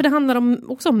 Jo, för det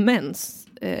handlar också om mens.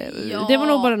 Det var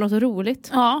nog bara något roligt.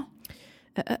 Ja.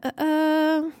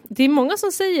 Det är många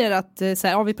som säger att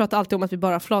vi pratar alltid om att vi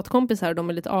bara har flatkompisar och de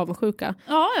är lite avundsjuka.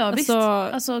 Ja, visst.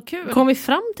 Alltså kul. Kom vi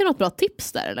fram till något bra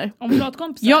tips där eller? Om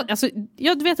flatkompisar? Ja, alltså,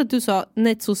 jag vet att du sa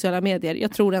nej till sociala medier.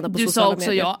 Jag tror ändå på sociala medier. Du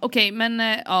sa också ja. Okej, men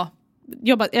ja.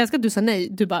 Jag älskar att du sa nej.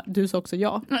 Du sa också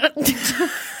ja.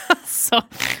 Alltså.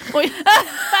 Oj,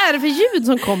 vad är det för ljud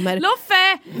som kommer?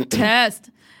 Loffe! Töst!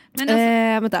 Men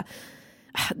alltså... vänta.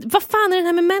 Vad fan är det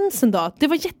här med mensen då? Det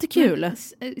var jättekul.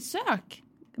 Sök.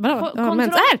 Vadå?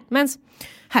 Mens.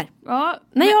 Här. Ja,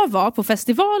 när jag var på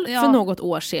festival för något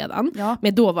år sedan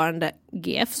med dåvarande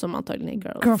GF som antagligen är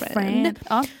girlfriend.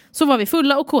 Så var vi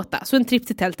fulla och kåta. Så en trip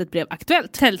till tältet blev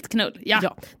aktuellt. Tältknull.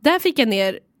 Ja. Där fick jag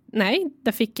ner. Nej,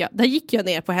 där gick jag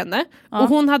ner på henne. Och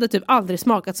hon hade typ aldrig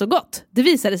smakat så gott. Det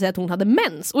visade sig att hon hade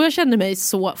mens. Och jag kände mig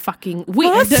så fucking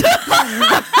weird.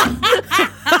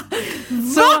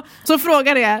 så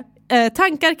frågar jag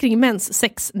tankar kring mens,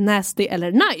 sex, nasty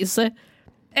eller nice?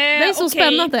 Det är så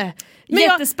spännande. Men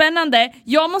jättespännande.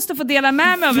 Jag måste få dela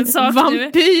med mig av en sak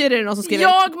Vampyr är det någon som skriver.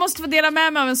 Jag måste få dela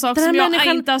med mig av en sak som jag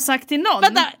inte har sagt till någon.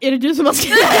 Vänta, är det du som har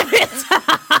skrivit?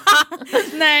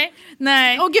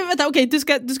 Nej. Okej,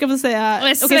 vänta, du ska få säga. Och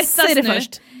jag säg det nu.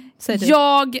 Först.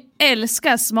 Jag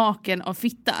älskar smaken av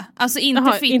fitta. Alltså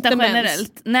inte fitta inte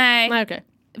generellt. Mens. Nej, okej.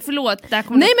 Förlåt, där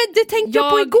kommer men det tänkte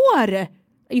jag på igår.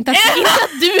 Inte att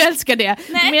du älskar det.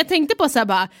 Nej. Men jag tänkte på så här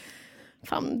bara,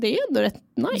 fan, det är ändå rätt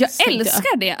nice. Jag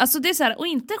älskar det. Alltså det är så här, och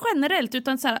inte generellt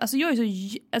utan så här, alltså jag är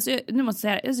så nu måste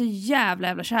jag säga, jag är så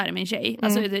jävla kär i min tjej.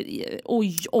 Alltså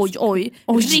oj.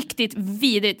 Riktigt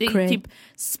vidrigt. Det är typ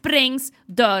sprängs,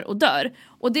 dör.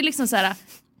 Och det är liksom så här.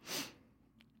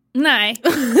 Nej.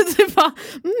 Det bara,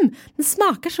 det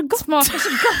smakar så gott.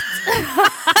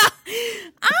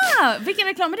 Vilken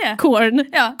reklam är det? Corn.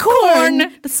 Ja.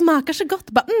 Corn! Det smakar så gott.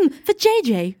 Bara, för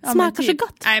JJ. Smakar så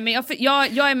gott. Nej, men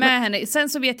jag är med henne. Sen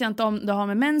så vet jag inte om det har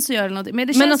med mens att göra eller något. Men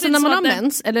det men känns alltså lite när man som har att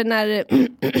mens, eller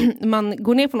när man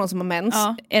går ner på någon som har mens,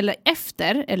 eller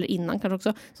efter, eller innan kanske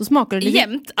också, så smakar det lite...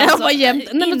 Jämt. Alltså, jämt.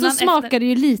 Nej, men så innan, smakar efter. det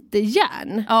ju lite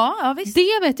järn. Ja, visst.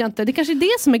 Det vet jag inte. Det kanske är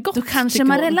det som är gott. Då kanske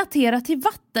man relaterar till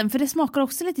vatten, för det smakar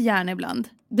också lite järn ibland.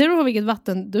 Det beror på vilket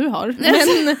vatten du har.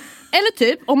 Men, eller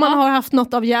typ, om man har haft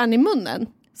något av järn i munnen.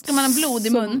 Ska man ha blod i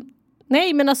mun?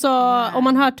 Nej, men alltså om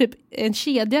man har typ en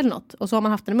kedja eller något och så har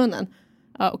man haft den i munnen.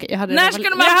 Ja, okay, när skulle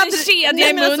man ha en kedja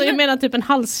i munnen? Alltså, jag menar typ en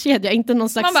halskedja, inte någon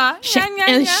slags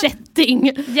en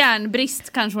kätting.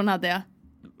 Järnbrist kanske hon hade, ja.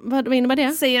 Vad innebär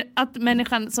det? Säger att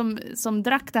människan som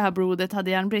drack det här blodet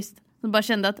hade järnbrist. Hon bara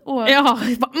kände att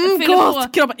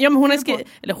gott kroppen. Ja, men hon är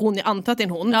eller hon, jag antar att det är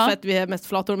en hon, för att vi är mest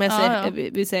flator med sig.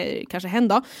 Vi säger kanske hen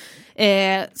då.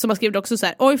 Som har skrivit också så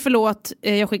här: oj förlåt,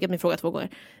 jag har skickat min fråga 2 gånger.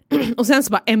 Och sen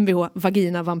så bara MVH,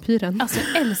 vaginavampyren. Alltså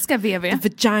jag älskar VV.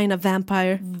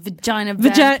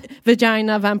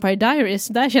 Vagina Vampire Diaries.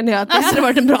 Där känner jag att det hade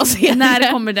varit en bra serie.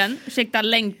 När kommer den? Ursäkta,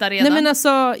 längtar redan. Nej men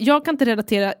alltså, jag kan inte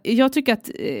relatera. Jag tycker att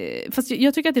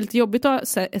jag tycker att det är lite jobbigt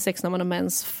att ha sex när man har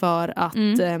mens, för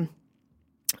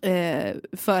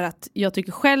att jag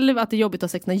tycker själv att det är jobbigt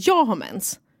att ha sex när jag har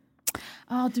mens.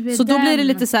 Så då blir det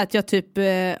lite så här att jag typ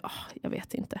jag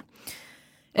vet inte.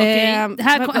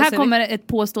 Här kommer ett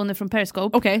påstående från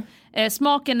Periscope.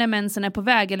 Smaken när mensen är på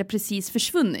väg eller precis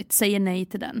försvunnit, säger nej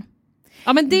till den.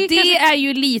 Ja, men det är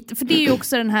ju lite, för det är ju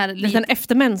också den här lite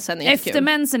efter mensen är efter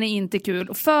mensen är inte kul,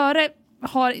 och före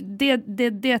har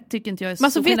det tycker inte jag är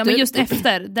så skillnad, men just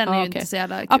efter den är ju inte så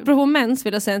jävla kul. Apropå mens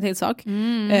vill jag säga en till sak.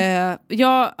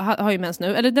 Jag har ju mens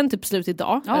nu, eller den typ slut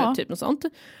idag, typ något sånt.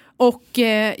 Och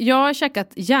jag har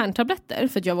käkat järntabletter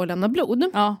för att jag var lämna blod.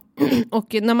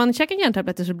 Och när man käkar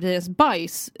järntabletter så blir ens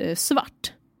bajs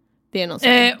svart. Det är något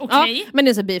okay. Men det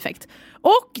är en sån bieffekt.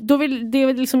 Och då vill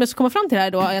det liksom jag ska komma fram till det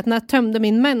här då, är att när jag tömde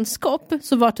min menskopp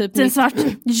så var typ den svart.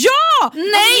 Ja!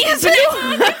 Nej!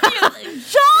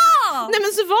 Ja! Nej,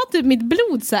 men så var typ mitt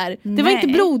blod så här. Det var inte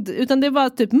blod utan det var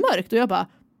typ mörkt, och jag bara,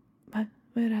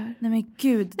 vad är det här? Nej men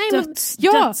gud,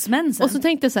 dödsmensen. Och så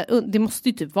tänkte jag så här, det måste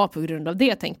ju typ vara på grund av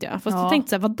det, tänkte jag. Fast jag tänkte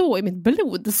så här, vadå, är mitt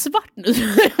blod svart nu?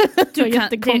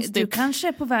 Du kanske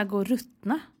är på väg att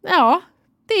ruttna. Ja,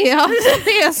 det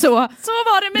är så. Så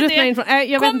var det med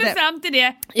det. Kom vi fram till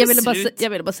det. Jag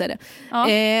ville bara säga det.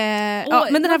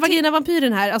 Men den här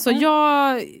vaginavampyren här, alltså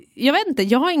jag vet inte,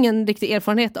 jag har ingen riktig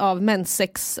erfarenhet av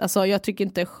menssex. Alltså jag tycker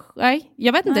inte,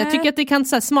 jag vet inte, jag tycker att det kan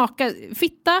så här, smaka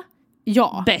fitta.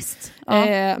 Ja. Bäst.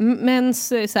 Mens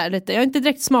så här, lite. Jag har inte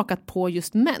direkt smakat på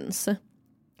just mens.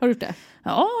 Har du gjort det?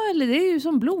 Ja, eller det är ju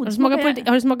som blod.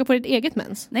 Har du smakat på ditt eget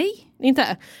mens? Nej.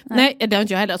 Inte? Nej, det har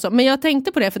inte jag heller. Alltså. Men jag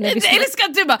tänkte på det. För när eller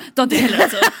ska du bara, du har inte heller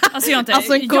alltså jag har inte,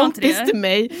 alltså en kompis till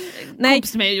mig. Nej.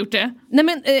 Kompis till mig har gjort det. Nej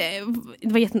men,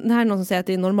 det här är någon som säger att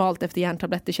det är normalt efter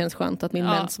järntablett. Det känns skönt att min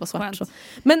mens var svart. Så.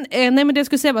 Men, nej men det jag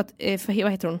skulle säga var att,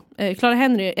 vad heter hon? Clara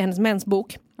Henry, hennes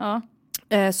mensbok. Ja.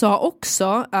 Sa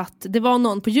också att det var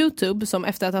någon på YouTube som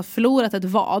efter att ha förlorat ett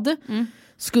vad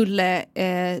skulle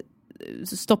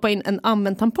stoppa in en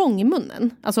använd tampong i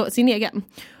munnen, alltså sin egen.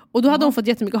 Och då hade hon fått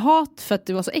jättemycket hat för att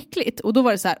det var så äckligt. Och då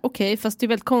var det så här, okej, fast det är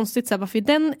väldigt konstigt så här, varför är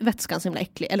den vätskan så himla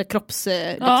äcklig? Eller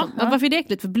varför är det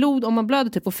äckligt? För blod, om man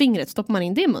blöder typ på fingret, stoppar man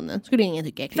in det i munnen. Skulle ingen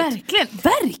tycka äckligt.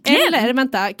 Verkligen! Eller,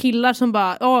 vänta, killar som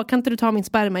bara, kan inte du ta min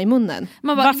sperma i munnen?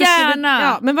 Man bara,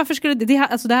 gärna! Men varför skulle det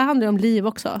alltså det här handlar ju om liv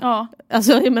också. Ja.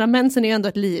 Alltså jag menar, mensen är ju ändå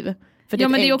ett liv. Ja,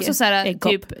 men det är också så här,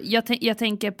 typ, jag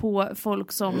tänker på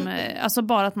folk som alltså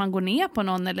bara att man går ner på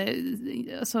någon eller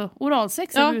alltså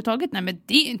oralsex överhuvudtaget. Nej, men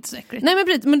det är inte så äckligt.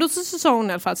 Nej, men då så sa hon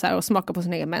i alla fall så här och smaka på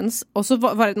sin egen mens. Och så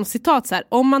var det något citat så här: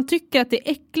 om man tycker att det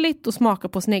är äckligt att smaka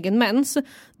på sin egen mens,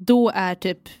 då är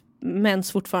typ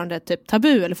mens fortfarande typ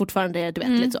tabu, eller fortfarande du vet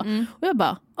lite så. Och jag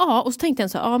bara, och så tänkte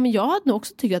jag så här, men jag hade nog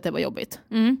också tyckt att det var jobbigt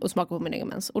att smaka på min egen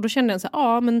mens. Och då kände jag så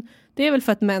här, men det är väl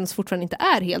för att mens fortfarande inte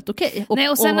är helt okej. Nej,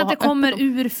 och sen att det kommer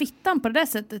ur fittan på det där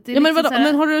sättet. Det men vadå,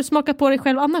 men har du smakat på dig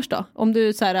själv annars då? Om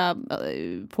du så här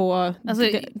på alltså,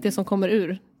 det som kommer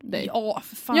ur dig. Ja,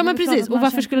 för fan. Ja, men precis. Och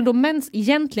varför skulle då mens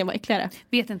egentligen vara äckligare?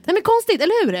 Vet inte. Nej, men konstigt,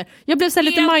 eller hur? Jag blev så här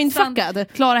lite mindfuckad.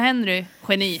 Clara Henry,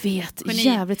 geni.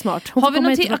 Jävligt smart.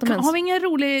 Har vi ingen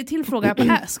rolig tillfråga på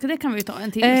Ask? Det kan vi ta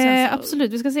en till.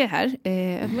 Absolut, vi ska se här.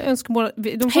 Önskemål.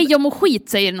 Hej om och skit,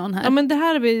 säger någon här. Ja, men det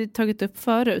här har vi tagit upp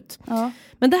förut. Ja.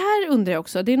 Men det här undrar jag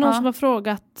också. Det är någon som har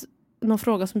frågat någon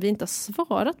fråga som vi inte har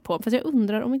svarat på. Fast jag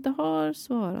undrar om vi inte har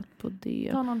svarat på det.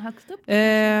 Ta någon högst upp.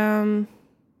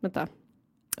 Vänta.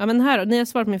 Ja, men här då, ni har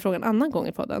svarat på min fråga en annan gång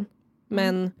i podden.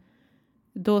 Men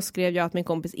Då skrev jag att min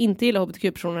kompis inte gillar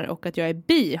hbtq-personer och att jag är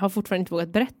bi. Har fortfarande inte vågat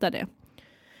berätta det.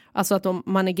 Alltså att om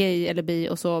man är gay eller bi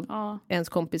och så ens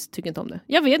kompis tycker inte om det.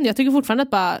 Jag vet inte, jag tycker fortfarande att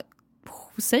bara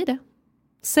säg det.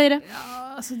 Säg det.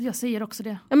 Ja, alltså jag säger också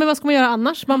det. Ja, men vad ska man göra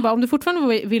annars? Man bara, om du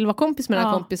fortfarande vill vara kompis med den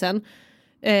här kompisen,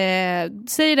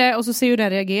 säg det och så ser hur den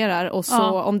reagerar. Och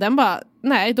så om den bara,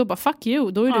 nej, då bara fuck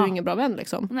you. Då är du ingen bra vän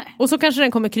liksom. Nej. Och så kanske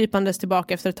den kommer krypandes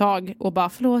tillbaka efter ett tag och bara,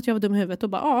 förlåt jag var dum i huvudet. Och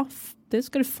bara, det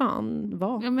ska du fan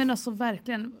vara. Jag menar så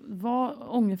verkligen,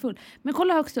 var ångerfull. Men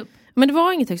kolla högst upp. Men det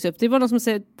var inget högst upp. Det var någon som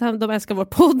säger att de älskar vår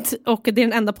podd. Och det är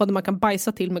den enda podden man kan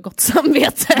bajsa till med gott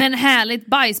samvete. Men härligt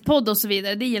bajspodd och så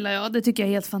vidare. Det gillar jag. Det tycker jag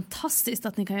är helt fantastiskt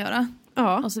att ni kan göra.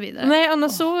 Ja. Och så vidare. Nej,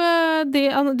 annars så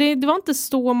det var inte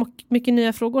så mycket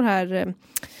nya frågor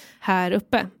här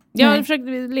uppe. Jag har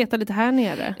försökt leta lite här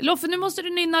nere. Loffe, nu måste du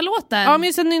nynna låten. Ja, men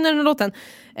just nynna den låten.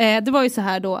 Det var ju så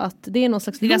här då att det är någon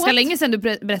slags låt. Det är ganska länge sedan du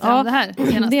berättade om det här.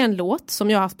 Det är en låt som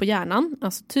jag har haft på hjärnan.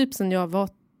 Alltså typ sedan jag var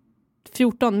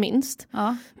 14 minst.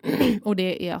 Ja. Och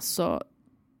det är alltså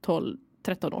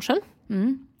 12-13 år sedan.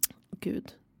 Gud,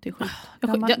 det är sjukt.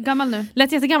 Gammal nu.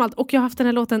 Lät jättegammalt. Och jag har haft den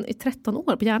här låten i 13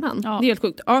 år på hjärnan. Ja. Det är helt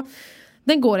sjukt. Ja.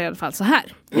 Den går i alla fall så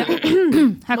här. Ja.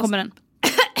 Här kommer den.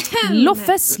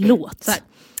 Loffes låt. Så här.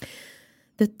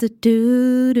 Och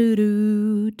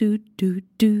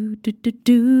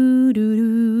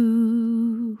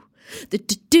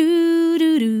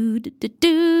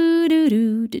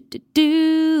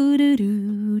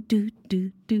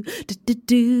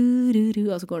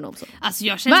så går den om så. Alltså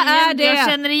jag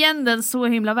känner igen den så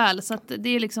himla väl. Så att det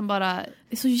är liksom bara... Det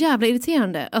är så jävla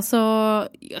irriterande. Alltså,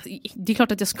 det är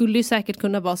klart att jag skulle ju säkert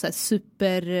kunna vara så här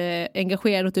super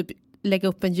engagerad och typ lägga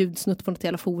upp en ljudsnutt på något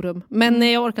jävla forum.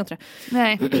 Men jag orkar inte det.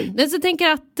 Nej. Så jag tänker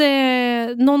att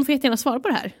någon får gärna svara på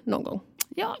det här någon gång.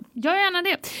 Ja, jag gärna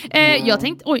det. Jag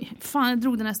tänkte, oj, fan jag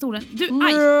drog den här stolen. Du,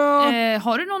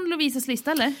 har du någon Lovisas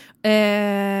lista eller?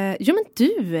 Ja men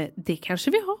du, det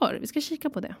kanske vi har. Vi ska kika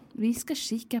på det. Vi ska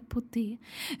kika på det.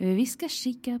 Vi ska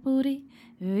kika på det.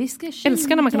 Vi ska kika.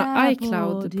 Älskar när man kan ha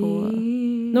iCloud på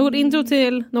något intro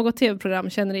till något tv-program,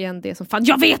 känner igen det som fan.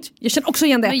 Jag vet! Jag känner också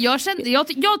igen det. Men jag kände,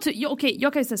 okej,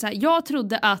 jag kan ju säga så här. Jag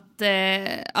trodde att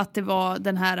det var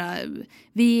den här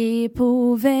vi är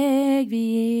på väg,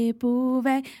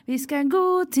 vi ska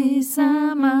gå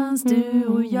tillsammans du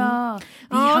och jag.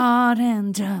 Vi har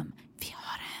en dröm.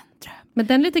 Men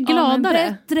den är lite gladare. Om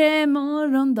en bättre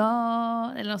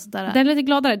morgondag. Eller något sånt där. Den är lite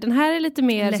gladare. Den här är lite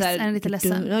mer så här, är lite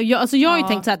ledsen. Jag har ju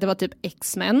tänkt så här att det var typ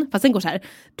X-Men. Fast den går så här.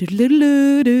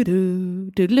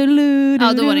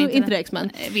 Ja, då var det inte det X-Men.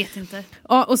 Jag vet inte.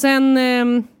 Ja, och sen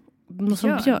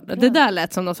det där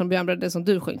lät som något som Björn det som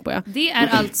du sjöng på. Ja. Det är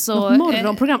alltså något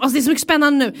morgonprogram. Alltså det är så mycket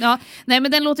spännande nu. Ja, nej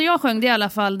men den låter jag sjöng, det är i alla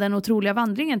fall Den otroliga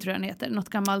vandringen tror jag den heter. Något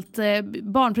gammalt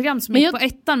barnprogram som gick på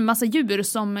ettan med massa djur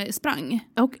som sprang.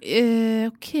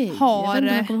 Okej. Har jag vet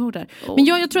inte om jag kommer ihåg det. Men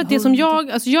jag tror att det som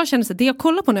jag kände så att det jag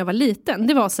kollade på när jag var liten,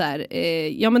 det var så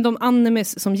här men de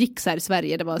animes som gick så här i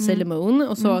Sverige, det var Sailor Moon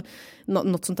och så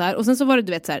något sånt där. Och sen så var det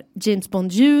du vet så här James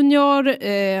Bond Junior,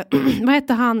 vad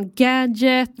hette han?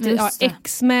 Gadget,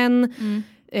 X-Men,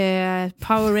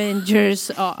 Power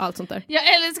Rangers, allt sånt där. Jag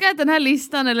älskar att den här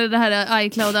listan eller det här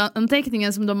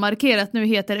iCloud-anteckningen som de markerat nu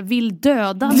heter Vill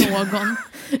döda någon.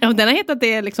 Ja, den har hetat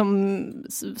det liksom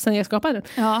sen jag skapade den.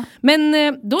 Ja. Men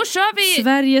då kör vi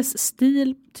Sveriges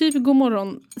stil, typ god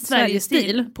morgon Sveriges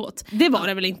stil på. Det var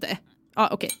det väl inte? Ja,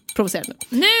 okej. Provocerande.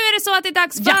 Nu är det så att det är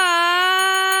dags för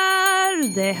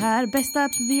det här bästa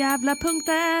jävla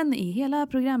punkten i hela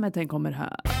programmet. Den kommer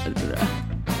här.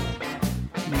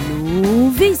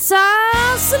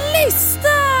 Lovisas lista!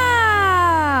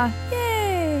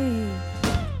 Yay!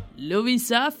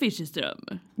 Lovisa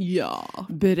Fischerström. Ja.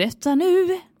 Berätta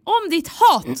nu om ditt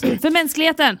hat för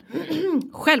mänskligheten.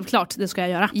 Självklart, det ska jag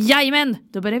göra. Jajamän,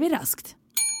 då börjar vi raskt.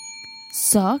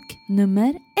 Sak nummer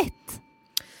 1.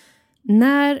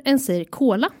 När en säger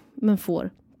cola men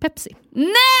får Pepsi.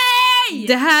 Nej!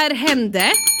 Det här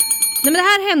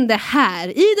hände här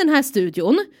i den här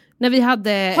studion. När vi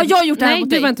hade... Har jag gjort det här mot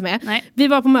dig? Nej, du var inte med. Nej. Vi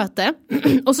var på möte.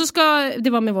 Och så ska... Det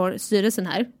var med vår styrelsen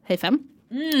här. Hej 5.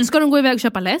 Ska de gå iväg och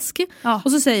köpa läsk. Ja.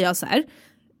 Och så säger jag så här.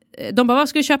 De bara, vad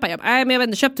ska vi köpa? Jag bara, nej men jag vet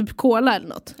inte, köp typ cola eller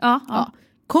något. Ja.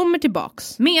 Kommer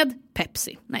tillbaks med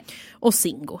Pepsi. Nej. Och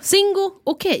Zingo,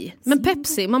 okej. Men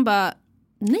Pepsi, man bara...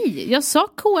 Nej, jag sa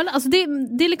cola. Alltså det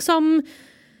är liksom...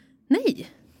 Nej.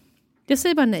 Jag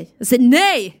säger bara nej. Jag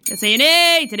säger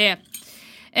nej till det.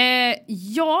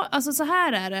 Ja, alltså så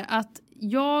här är det att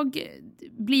jag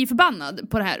blir förbannad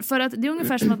på det här. För att det är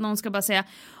ungefär som att någon ska bara säga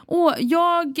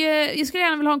jag skulle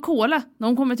gärna vilja ha en cola.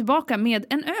 De kommer tillbaka med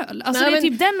en öl. Alltså det är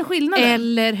typ den skillnaden.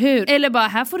 Eller hur? Eller bara,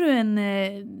 här får du en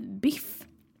biff.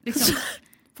 liksom...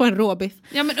 Få en råbiff.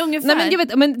 Ja, men ungefär. Nej, men jag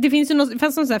vet, men det finns ju någon,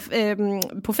 fanns någon så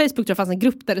här, på Facebook tror jag fanns en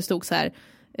grupp där det stod så här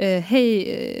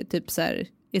hej, typ så här,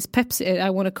 is Pepsi, I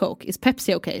want a Coke, is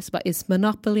Pepsi okay? Så bara, is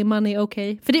Monopoly money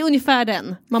okay? För det är ungefär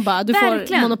den. Man bara, du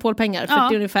får monopolpengar för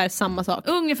det är ungefär samma sak.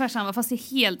 Ungefär samma, fast det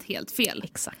är helt fel.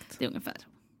 Exakt. Det är ungefär.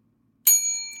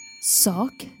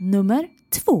 Sak nummer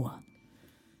 2.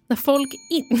 När folk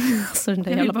alltså den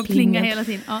där jävla bara plinga hela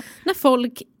tiden. Ja. När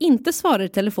folk inte svarar i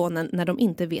telefonen när de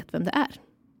inte vet vem det är.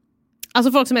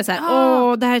 Alltså folk som är så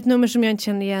här, det här är ett nummer som jag inte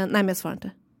känner igen. Nej, men jag svarar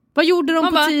inte. Vad gjorde de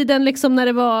på tiden liksom när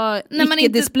det var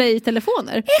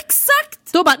icke-display-telefoner?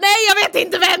 Exakt! Då bara, nej jag vet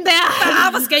inte vem det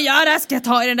är! Vad ska jag göra? Ska jag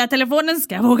ta i den där telefonen?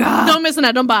 Ska jag våga? De är såna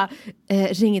här, de bara,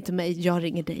 ring inte mig, jag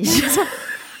ringer dig.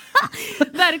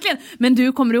 Verkligen. Men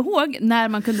du, kommer du ihåg när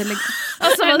man kunde lägga...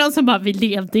 Alltså var det någon som bara, vi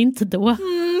levde inte då.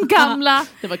 Gamla.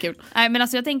 Det var kul. Nej, men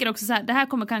alltså jag tänker också så här, det här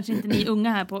kommer kanske inte ni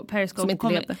unga här på Periscope. Som inte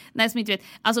levde. Nej, som inte vet.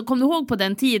 Alltså kom du ihåg på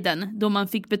den tiden då man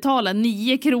fick betala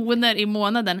 9 kronor i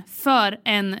månaden för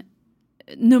en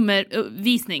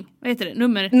nummervisning. Vad heter det?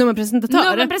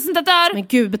 Nummerpresentatör. Men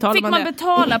gud, betalar fick man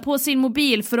betala på sin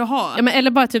mobil för att ha. Ja, men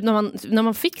eller bara typ när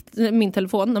man fick min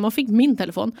telefon, när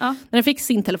jag fick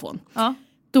sin telefon. Ja.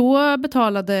 Då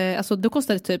betalade, alltså då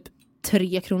kostade det typ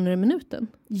 3 kronor i minuten.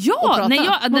 Ja,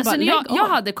 när jag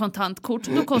hade kontantkort,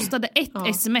 då kostade ett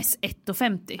sms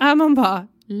 1,50. Ja, man bara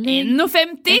 1,50.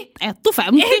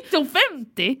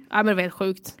 1,50. Ja, men det var helt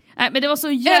sjukt. Nej, men det var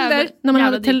så jävla...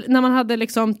 Eller när man hade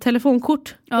liksom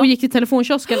telefonkort och gick till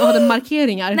telefonkiosken och hade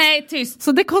markeringar. Nej, tyst.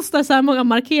 Så det kostar så här många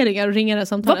markeringar att ringa det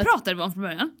samtalet. Vad pratade vi om från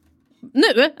början?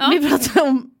 Nu? Ja. Vi pratar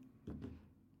om...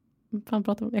 Fan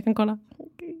pratar om? Jag kan kolla.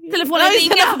 Telefonen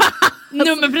ringer.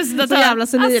 Nummerpresentatör. Så jävla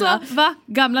senila. Alltså, va?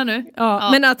 Gamla nu? Ja.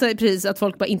 Men att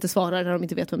folk bara inte svarar när de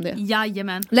inte vet vem det är.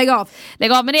 Jajamän. Lägg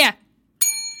av med det.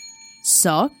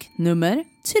 Sak nummer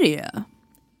 3.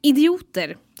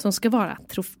 Idioter som ska vara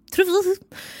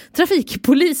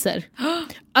trafikpoliser.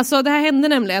 Alltså det här hände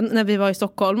nämligen när vi var i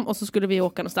Stockholm och så skulle vi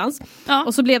åka någonstans. Ja.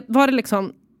 Och så var det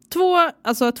liksom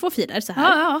två filer så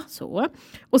här. Ja. Så.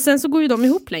 Och sen så går ju de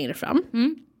ihop längre fram.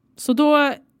 Mm. Så då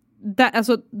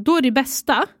är det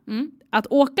bästa att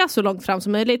åka så långt fram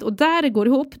som möjligt. Och där det går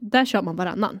ihop, där kör man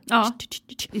varannan. Ja.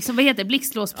 Liksom, vad heter det?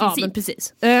 Blixtlåsprincip. Ja, men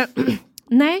precis.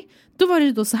 Nej, då var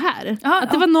det då så här.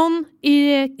 Det var någon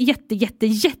i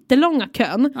jättelånga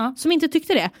kön som inte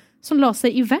tyckte det. Som la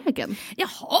sig i vägen.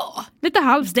 Jaha.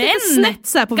 Lite lite snett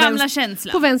så här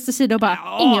på vänster sida och bara,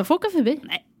 ingen får åka förbi.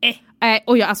 Nej.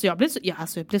 Och jag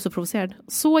blev så provocerad.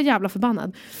 Så jävla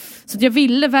förbannad. Så jag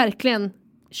ville verkligen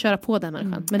köra på den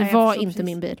människan. Men det var inte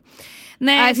min bil.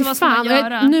 Nej, så vad ska man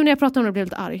göra? Nu när jag pratar om det blir jag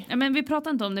lite arg. Ja, men vi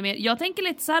pratar inte om det mer. Jag tänker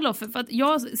lite så här då, för att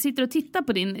jag sitter och tittar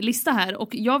på din lista här och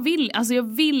jag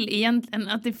vill egentligen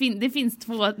att det finns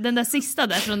två, den där sista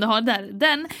där som du har där,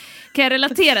 den kan jag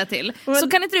relatera till. Så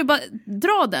kan inte du bara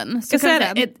dra den? Så kan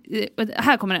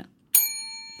här kommer den.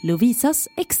 Lovisas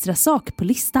extra sak på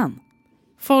listan.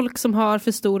 Folk som har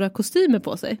för stora kostymer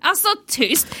på sig. Alltså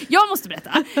tyst, jag måste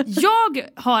berätta. Jag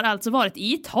har alltså varit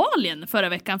i Italien förra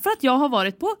veckan för att jag har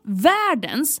varit på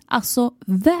världens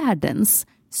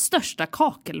största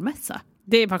kakelmässa.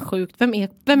 Det är bara sjukt. Vem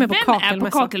är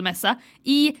på kakelmässa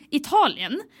i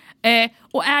Italien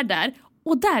och är där.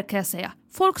 Och där kan jag säga,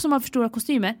 folk som har för stora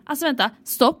kostymer. Alltså vänta,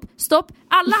 stopp.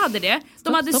 Alla hade det.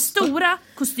 De hade stora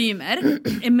kostymer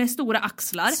med stora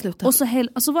axlar. Sluta. Och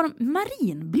så var de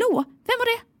marinblå. Vem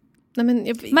var det? Nej,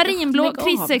 men marinblå,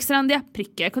 krissexrandiga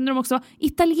prickar kunde de också vara.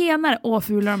 Italienare,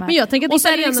 fula de här. Men jag tänker att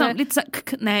italienare... lite så,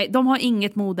 nej, de har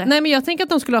inget mode. Nej, men jag tänker att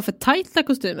de skulle ha för tajta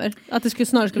kostymer. Att det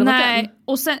snarare skulle vara den.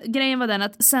 Och sen, grejen var den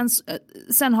att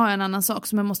sen har jag en annan sak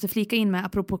som jag måste flika in med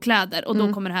apropå kläder. Och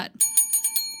då kommer det här.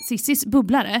 Sissis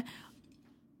bubblare.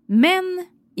 Män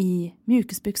i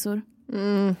mjukisbyxor.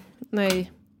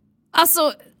 Nej.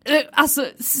 Alltså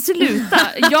sluta.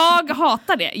 Jag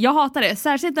hatar det.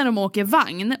 Särskilt när de åker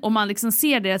vagn och man liksom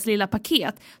ser deras lilla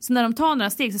paket. Så när de tar några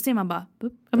steg så ser man bara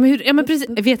men precis,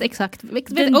 jag vet exakt.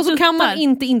 Och så kan man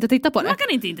inte titta på det. Man kan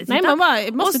inte titta. Nej, man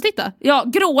bara måste titta. Ja,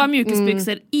 gråa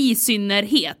mjukisbyxor i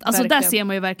synnerhet. Alltså verkligen. Där ser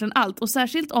man ju verkligen allt. Och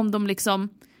särskilt om de liksom...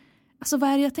 Alltså vad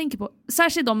är det jag tänker på?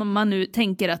 Särskilt om man nu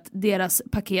tänker att deras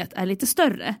paket är lite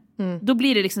större. Då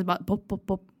blir det liksom bara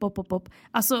pop.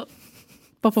 Alltså...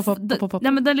 Pop.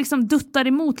 Nej, men den liksom duttar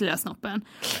emot lilla snoppen.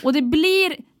 Och det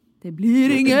blir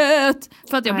inget.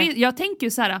 För att jag tänker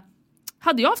ju så här.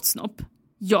 Hade jag haft snopp,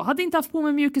 jag hade inte haft på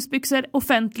mig mjukisbyxor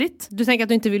offentligt. Du tänker att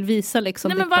du inte vill visa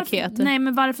liksom ditt paket? Nej,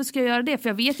 men varför ska jag göra det? För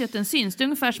jag vet ju att den syns. Det är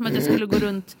ungefär som att jag skulle gå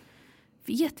runt.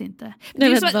 Vet inte. Det är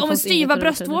ju som om en styva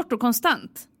bröstvårtor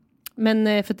konstant.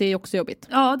 Men för det är också jobbigt.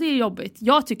 Ja, det är jobbigt.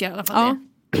 Jag tycker i alla fall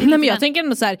det. Nej, men jag tänker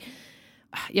ändå så här.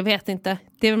 Jag vet inte.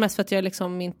 Det är väl mest för att jag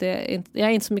liksom inte jag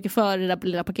är inte så mycket för det där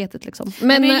lilla paketet liksom.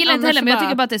 Men jag gillar inte heller, men jag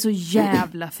tycker bara att det är så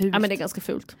jävla fult. Ja, men det är ganska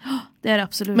fult. Det är det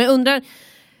absolut. Men jag undrar...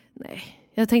 Nej.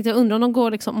 Jag undrar om de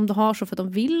går liksom, om de har så för att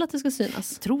de vill att det ska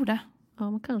synas. Jag tror det.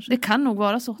 Ja, men kanske. Det kan nog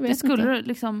vara så. Det skulle inte.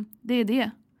 Liksom, det är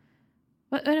det.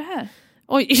 Vad är det här?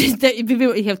 Oj, vi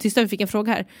var helt tysta, vi fick en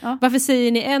fråga här. Ja. Varför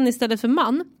säger ni en istället för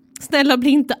man? Snälla, bli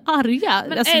inte arga.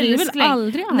 Men alltså, vi är väl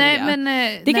aldrig arga. Nej, men,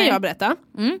 det kan jag berätta.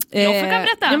 Jag kan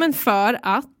berätta. Ja, men för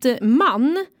att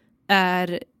man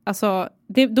är, alltså,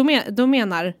 då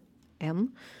menar en,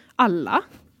 alla.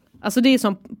 Alltså det är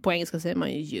som på engelska säger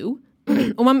man ju you.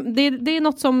 Och det är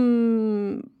något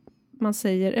som man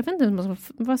säger, jag vet inte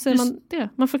vad säger man det?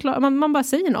 Man förklarar, man bara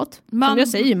säger något. Som jag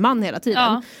säger man hela tiden.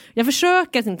 Ja. Jag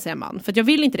försöker att inte säga man, för att jag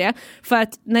vill inte det. För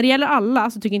att när det gäller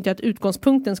alla så tycker inte jag att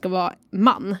utgångspunkten ska vara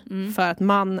man. För att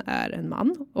man är en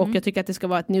man. Och jag tycker att det ska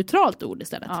vara ett neutralt ord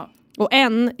istället. Ja. Och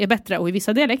en är bättre, och i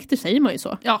vissa dialekter säger man ju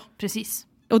så. Ja, precis.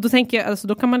 Och då tänker jag, alltså,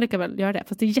 då kan man lika väl göra det.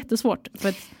 Fast det är jättesvårt. För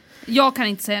att jag kan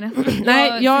inte säga det.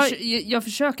 Nej, jag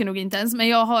försöker nog inte ens, men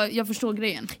jag förstår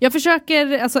grejen. Jag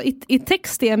försöker, alltså i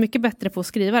text är jag mycket bättre på att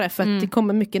skriva det, för att det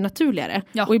kommer mycket naturligare.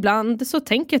 Ja. Och ibland så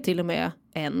tänker jag till och med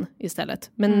en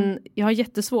istället. Men jag har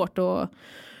jättesvårt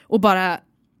att bara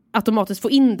automatiskt få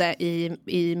in det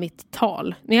i mitt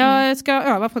tal. Men jag ska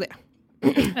öva på det.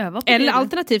 Eller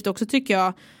alternativt också tycker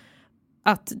jag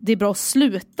att det är bra att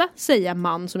sluta säga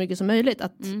man så mycket som möjligt.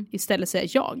 Att istället säga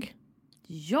jag.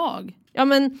 Jag? Ja,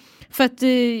 men för att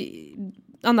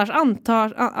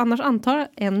annars antar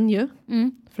en ju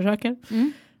försöker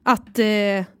att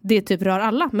det typ rör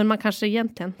alla, men man kanske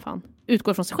egentligen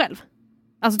utgår från sig själv.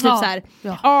 Alltså typ så här,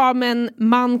 ja men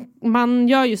man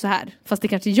gör ju så här, fast det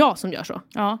kanske är jag som gör så.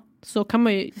 Ja. Så kan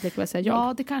man ju säga jag.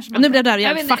 Ja, det kanske man. Nu blir det där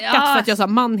jävligt fuckat för att jag sa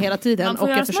man hela tiden och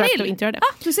jag försökte att inte göra det.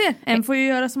 Du ser, en får ju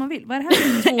göra som man vill. Vad är det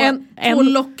här? Två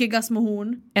lockiga små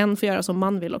horn. En får göra som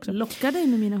man vill också. Locka dig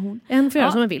med mina horn. En får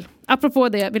göra som man vill. Apropå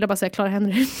det vill jag bara säga Clara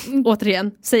Henry.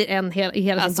 Återigen, säger en i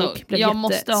hela sin bok.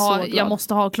 Jag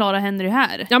måste ha Clara Henry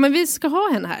här. Ja, men vi ska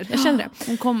ha henne här. Jag känner det.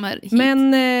 Hon kommer hit.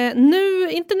 Men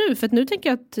inte nu, för att nu tänker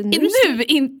jag att...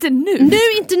 Inte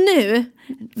nu.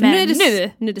 Men nu är det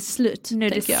slut. Nu är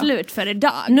det slut för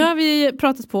idag. Nu har vi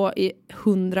pratat på i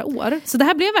 100 år. Så det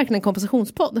här blev verkligen en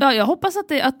kompensationspodd. Ja, jag hoppas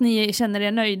att ni känner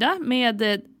er nöjda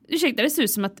med... Ursäkta, det ser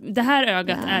ut som att det här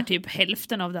ögat är typ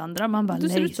hälften av det andra. Man bara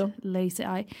lazy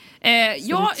eye.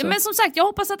 Ja, men som sagt, jag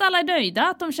hoppas att alla är nöjda.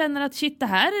 Att de känner att shit, det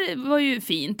här var ju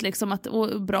fint. Liksom,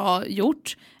 och bra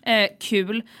gjort.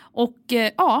 Kul. Och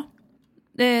ja...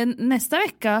 nästa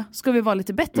vecka ska vi vara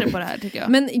lite bättre på det här, tycker jag.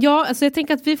 Men alltså jag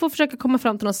tänker att vi får försöka komma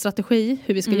fram till någon strategi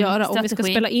hur vi ska göra. Om vi ska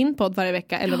spela in podd varje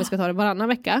vecka eller om vi ska ta det varannan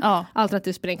vecka. Ja.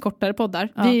 Alternativt spela in kortare poddar.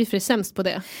 Vi är ju för sämst på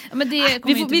det. Ja, men det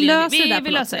vi löser det där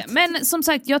på något sätt. Men som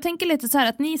sagt, jag tänker lite så här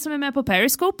att ni som är med på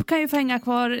Periscope kan ju få hänga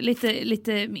kvar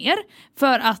lite mer.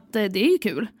 För att det är ju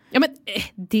kul. Ja, men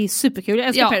det är superkul. Jag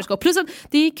älskar Periscope. Plus att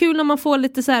det är kul när man får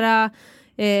lite så här...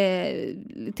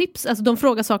 tips, alltså de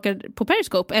frågar saker på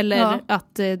Periscope eller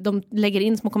att de lägger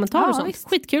in små kommentarer och sånt. Visst.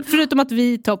 Skitkul, förutom att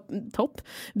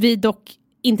vi dock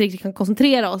inte riktigt kan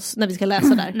koncentrera oss när vi ska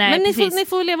läsa där. Nej, men ni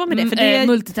får leva med det, för det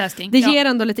multitasking. Det ger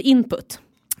ändå lite input.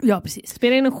 Ja, precis.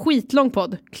 Spela in en skitlång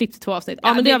podd, klipp till 2 avsnitt.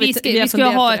 Ja, men vi ska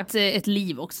ha ett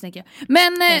liv också, tänker jag.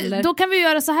 Men då kan vi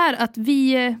göra så här att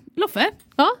vi... Loffe?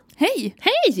 Ja? Hej!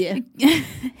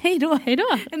 Hej då!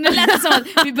 Nu lät det som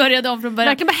att vi började om från början.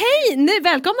 Verkar bara hej!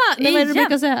 Välkomna! Nej, vad är det du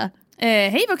brukar säga?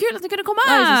 Hej, vad kul att ni kunde komma!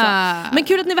 Ja, men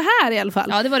kul att ni var här i alla fall.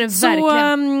 Ja, det var det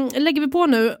verkligen. Så lägger vi på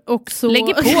nu och så...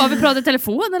 Lägger på? Har vi pratat i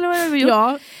telefon eller vad har vi gjort?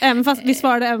 Ja, vi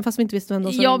svarade även fast vi inte visste vem.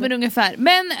 Ja, men ungefär.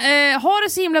 Men ha det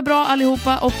så himla bra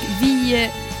allihopa, och vi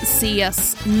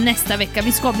ses nästa vecka.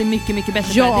 Vi ska bli mycket, mycket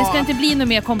bättre. Ja. Det ska inte bli några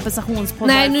mer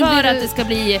kompensationspoddar för att det ska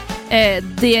bli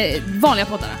det vanliga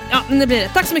poddarna. Ja, det blir det.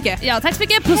 Tack så mycket. Ja, tack så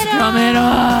mycket. Puss och kram, hejdå!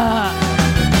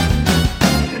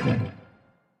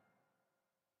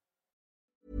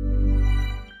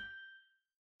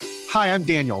 Hi, I'm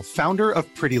Daniel, founder of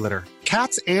Pretty Litter.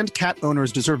 Cats and cat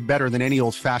owners deserve better than any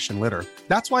old-fashioned litter.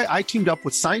 That's why I teamed up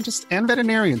with scientists and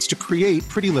veterinarians to create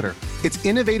Pretty Litter. Its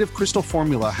innovative crystal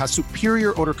formula has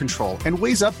superior odor control and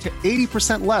weighs up to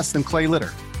 80% less than clay litter.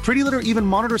 Pretty Litter even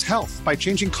monitors health by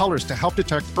changing colors to help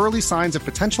detect early signs of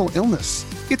potential illness.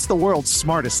 It's the world's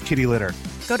smartest kitty litter.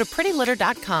 Go to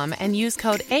prettylitter.com and use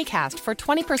code ACAST for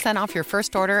 20% off your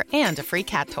first order and a free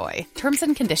cat toy. Terms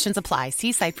and conditions apply.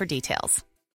 See site for details.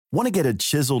 Want to get a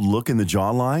chiseled look in the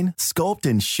jawline? Sculpt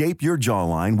and shape your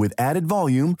jawline with added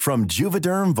volume from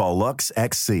Juvederm Volux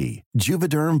XC.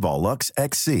 Juvederm Volux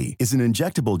XC is an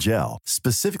injectable gel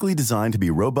specifically designed to be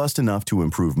robust enough to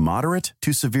improve moderate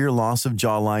to severe loss of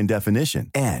jawline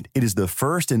definition. And it is the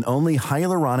first and only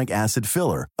hyaluronic acid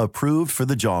filler approved for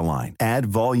the jawline. Add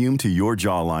volume to your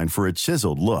jawline for a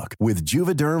chiseled look with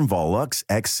Juvederm Volux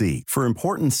XC. For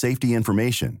important safety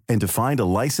information and to find a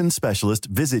licensed specialist,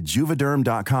 visit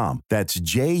Juvederm.com. That's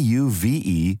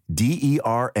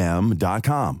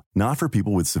Juvederm.com. Not for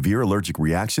people with severe allergic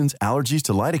reactions, allergies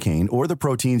to lidocaine, or the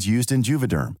proteins used in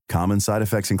Juvederm. Common side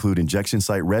effects include injection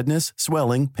site redness,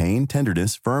 swelling, pain,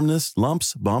 tenderness, firmness,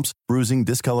 lumps, bumps, bruising,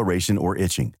 discoloration, or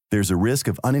itching. There's a risk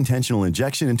of unintentional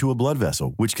injection into a blood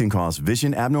vessel, which can cause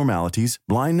vision abnormalities,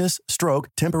 blindness, stroke,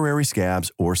 temporary scabs,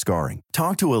 or scarring.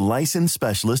 Talk to a licensed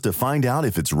specialist to find out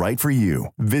if it's right for you.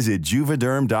 Visit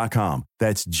Juvederm.com.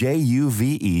 That's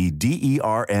Juvederm.com.